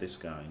can't hit this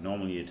guy.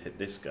 Normally you'd hit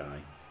this guy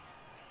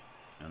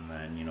and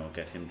then, you know,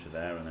 get him to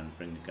there and then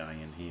bring the guy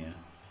in here.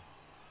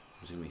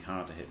 It's going to be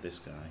hard to hit this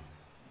guy.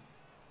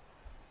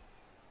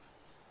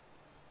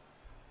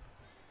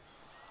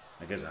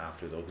 I guess I have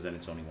to though, because then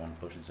it's only 1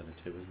 push instead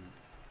of 2, isn't it?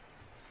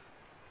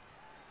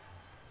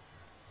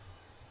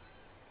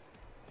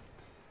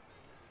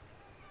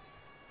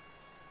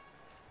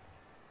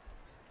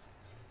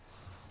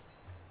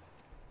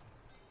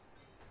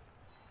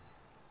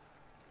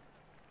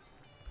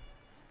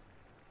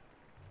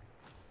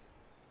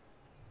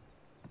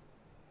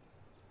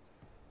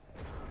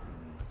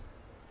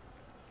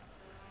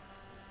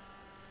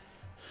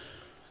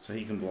 So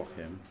he can block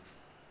him.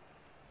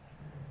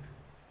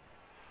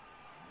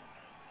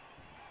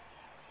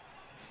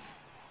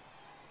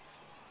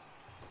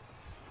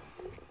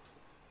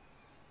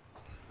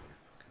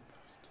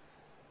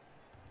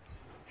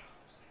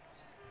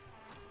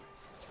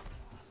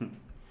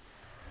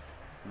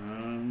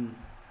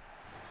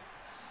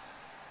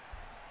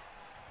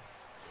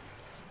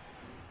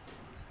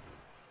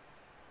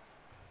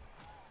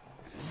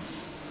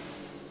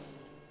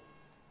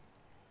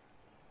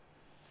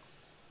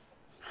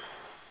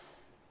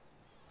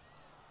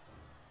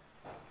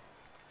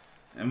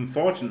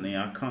 Unfortunately,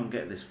 I can't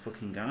get this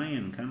fucking guy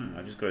in, can I?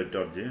 I just gotta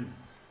dodge in.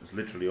 That's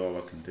literally all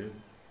I can do.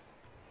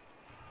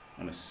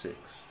 On a 6.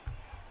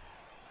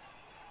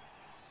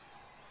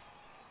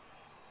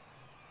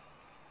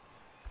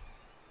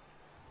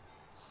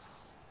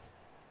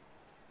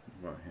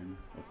 Right, him.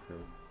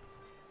 Uphill.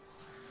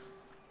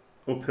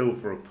 Uphill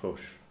for a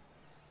push.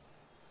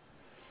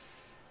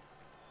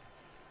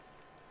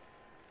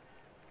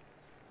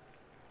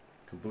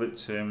 Can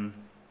blitz him.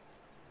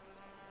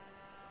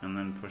 and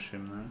then push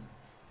him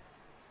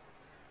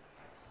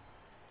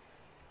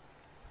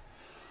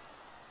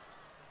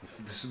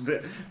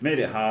there. Made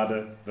it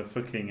harder. The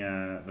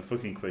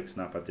fucking quick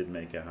snap. I did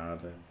make it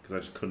harder because I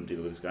just couldn't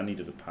deal with this guy. I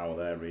needed a power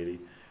there really.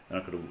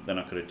 Then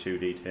I could have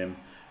 2D'd him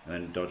and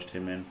then dodged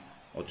him in,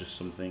 or just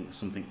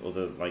something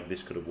other like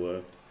this could have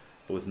worked.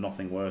 But with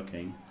nothing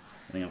working,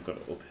 I think I've got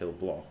an uphill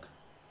block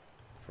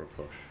for a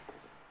push.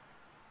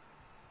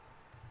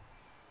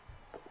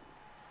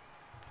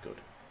 Good.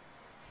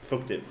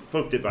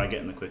 Fucked it by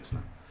getting the quick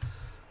snap.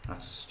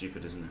 That's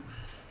stupid, isn't it?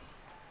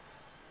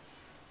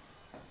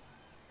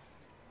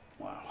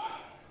 Wow.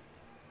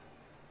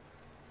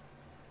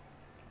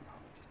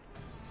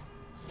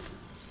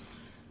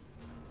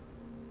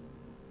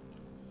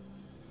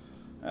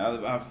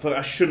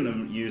 I shouldn't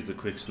have used the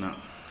quick snap.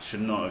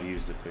 Should not have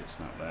used the quick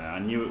snap there. I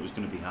knew it was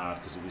going to be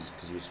hard because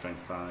he was strength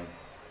 5.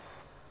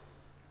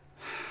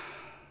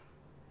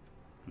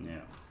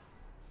 Yeah.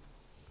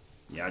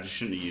 Yeah, I just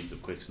shouldn't have used the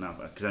quick snap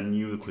because I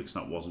knew the quick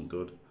snap wasn't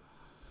good.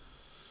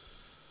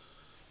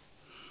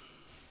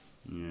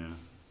 Yeah.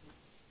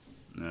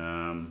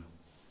 Oh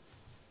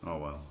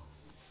well.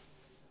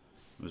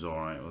 It was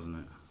alright, wasn't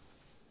it?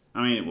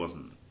 I mean, it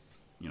wasn't,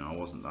 you know, I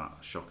wasn't that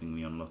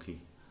shockingly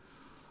unlucky.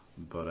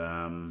 But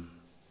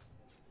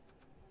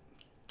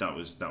that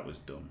was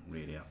dumb,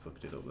 really. I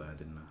fucked it up there,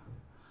 didn't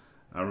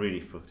I? I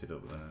really fucked it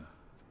up there.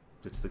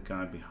 It's the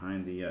guy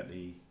behind the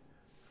Yeti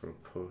for a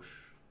push.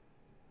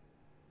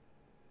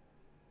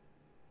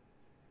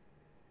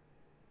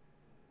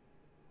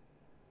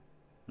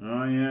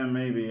 Oh yeah,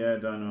 maybe, yeah,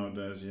 Dino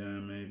does, yeah,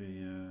 maybe,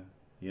 yeah.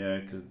 Yeah,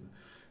 because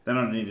then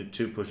I needed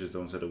 2 pushes though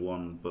instead of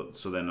 1, but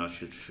so then I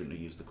shouldn't have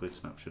used the quick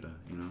snap, should I?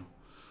 You know,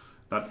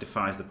 that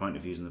defies the point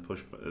of using the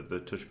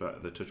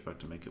touchback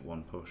to make it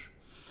 1 push.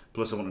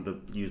 Plus, I wanted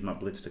to use my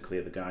blitz to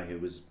clear the guy who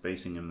was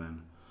basing him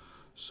then.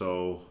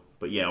 So,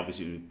 but yeah,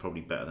 obviously it would be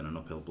probably better than an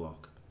uphill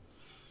block.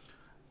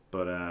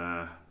 But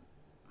I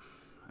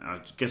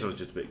guess I was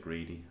just a bit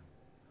greedy.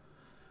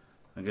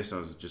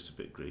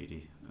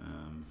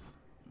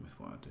 With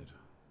what I did.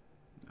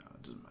 No,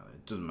 it doesn't matter.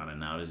 It doesn't matter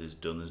now. It's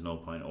done. There's no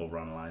point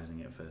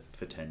overanalyzing it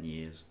for 10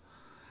 years.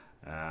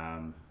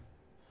 13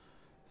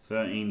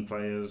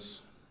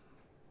 players.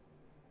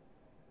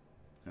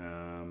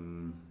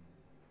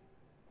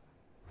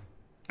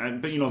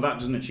 But you know, that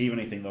doesn't achieve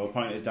anything though. The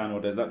point is down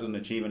or that doesn't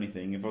achieve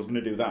anything. If I was going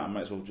to do that, I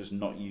might as well just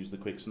not use the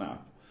quick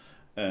snap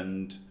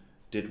and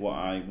did what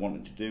I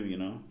wanted to do, you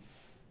know.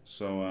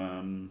 So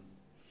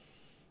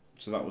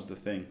so that was the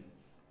thing.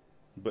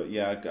 But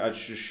yeah, I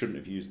just shouldn't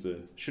have used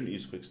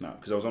quick snap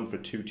because I was on for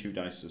 2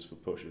 dices for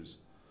pushes.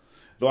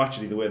 Though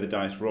actually, the way the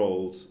dice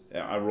rolls,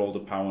 I rolled a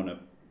power and a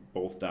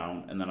both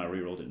down, and then I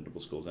re-rolled it in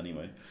double skulls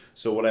anyway.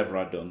 So whatever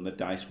I'd done, the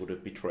dice would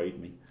have betrayed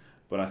me.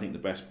 But I think the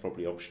best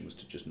probably option was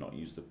to just not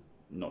using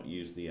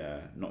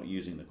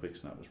the quick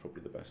snap was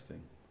probably the best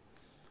thing.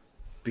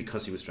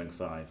 Because he was strength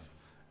 5,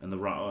 and the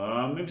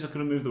rat. Maybe I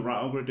could have moved the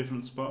rat over a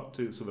different spot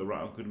too, so the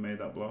rat could have made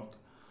that block.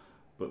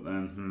 But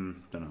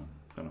then, don't know.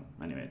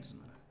 Anyway, it doesn't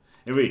matter.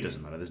 It really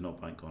doesn't matter. There's no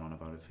point going on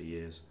about it for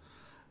years.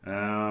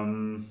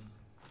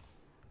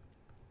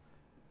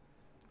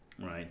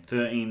 Right,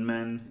 13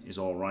 men is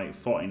all right.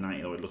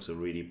 1490 though, it looks a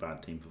really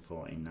bad team for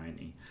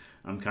 1490.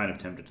 I'm kind of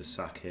tempted to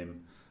sack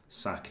him,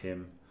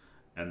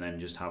 and then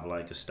just have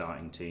like a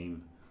starting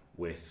team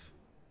with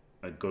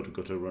a good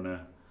gutter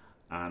runner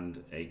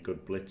and a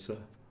good blitzer.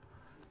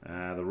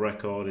 The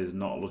record is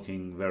not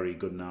looking very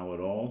good now at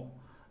all.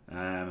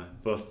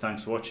 But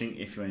thanks for watching.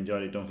 If you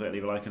enjoyed it, don't forget to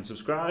leave a like and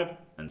subscribe,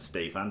 and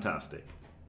stay fantastic.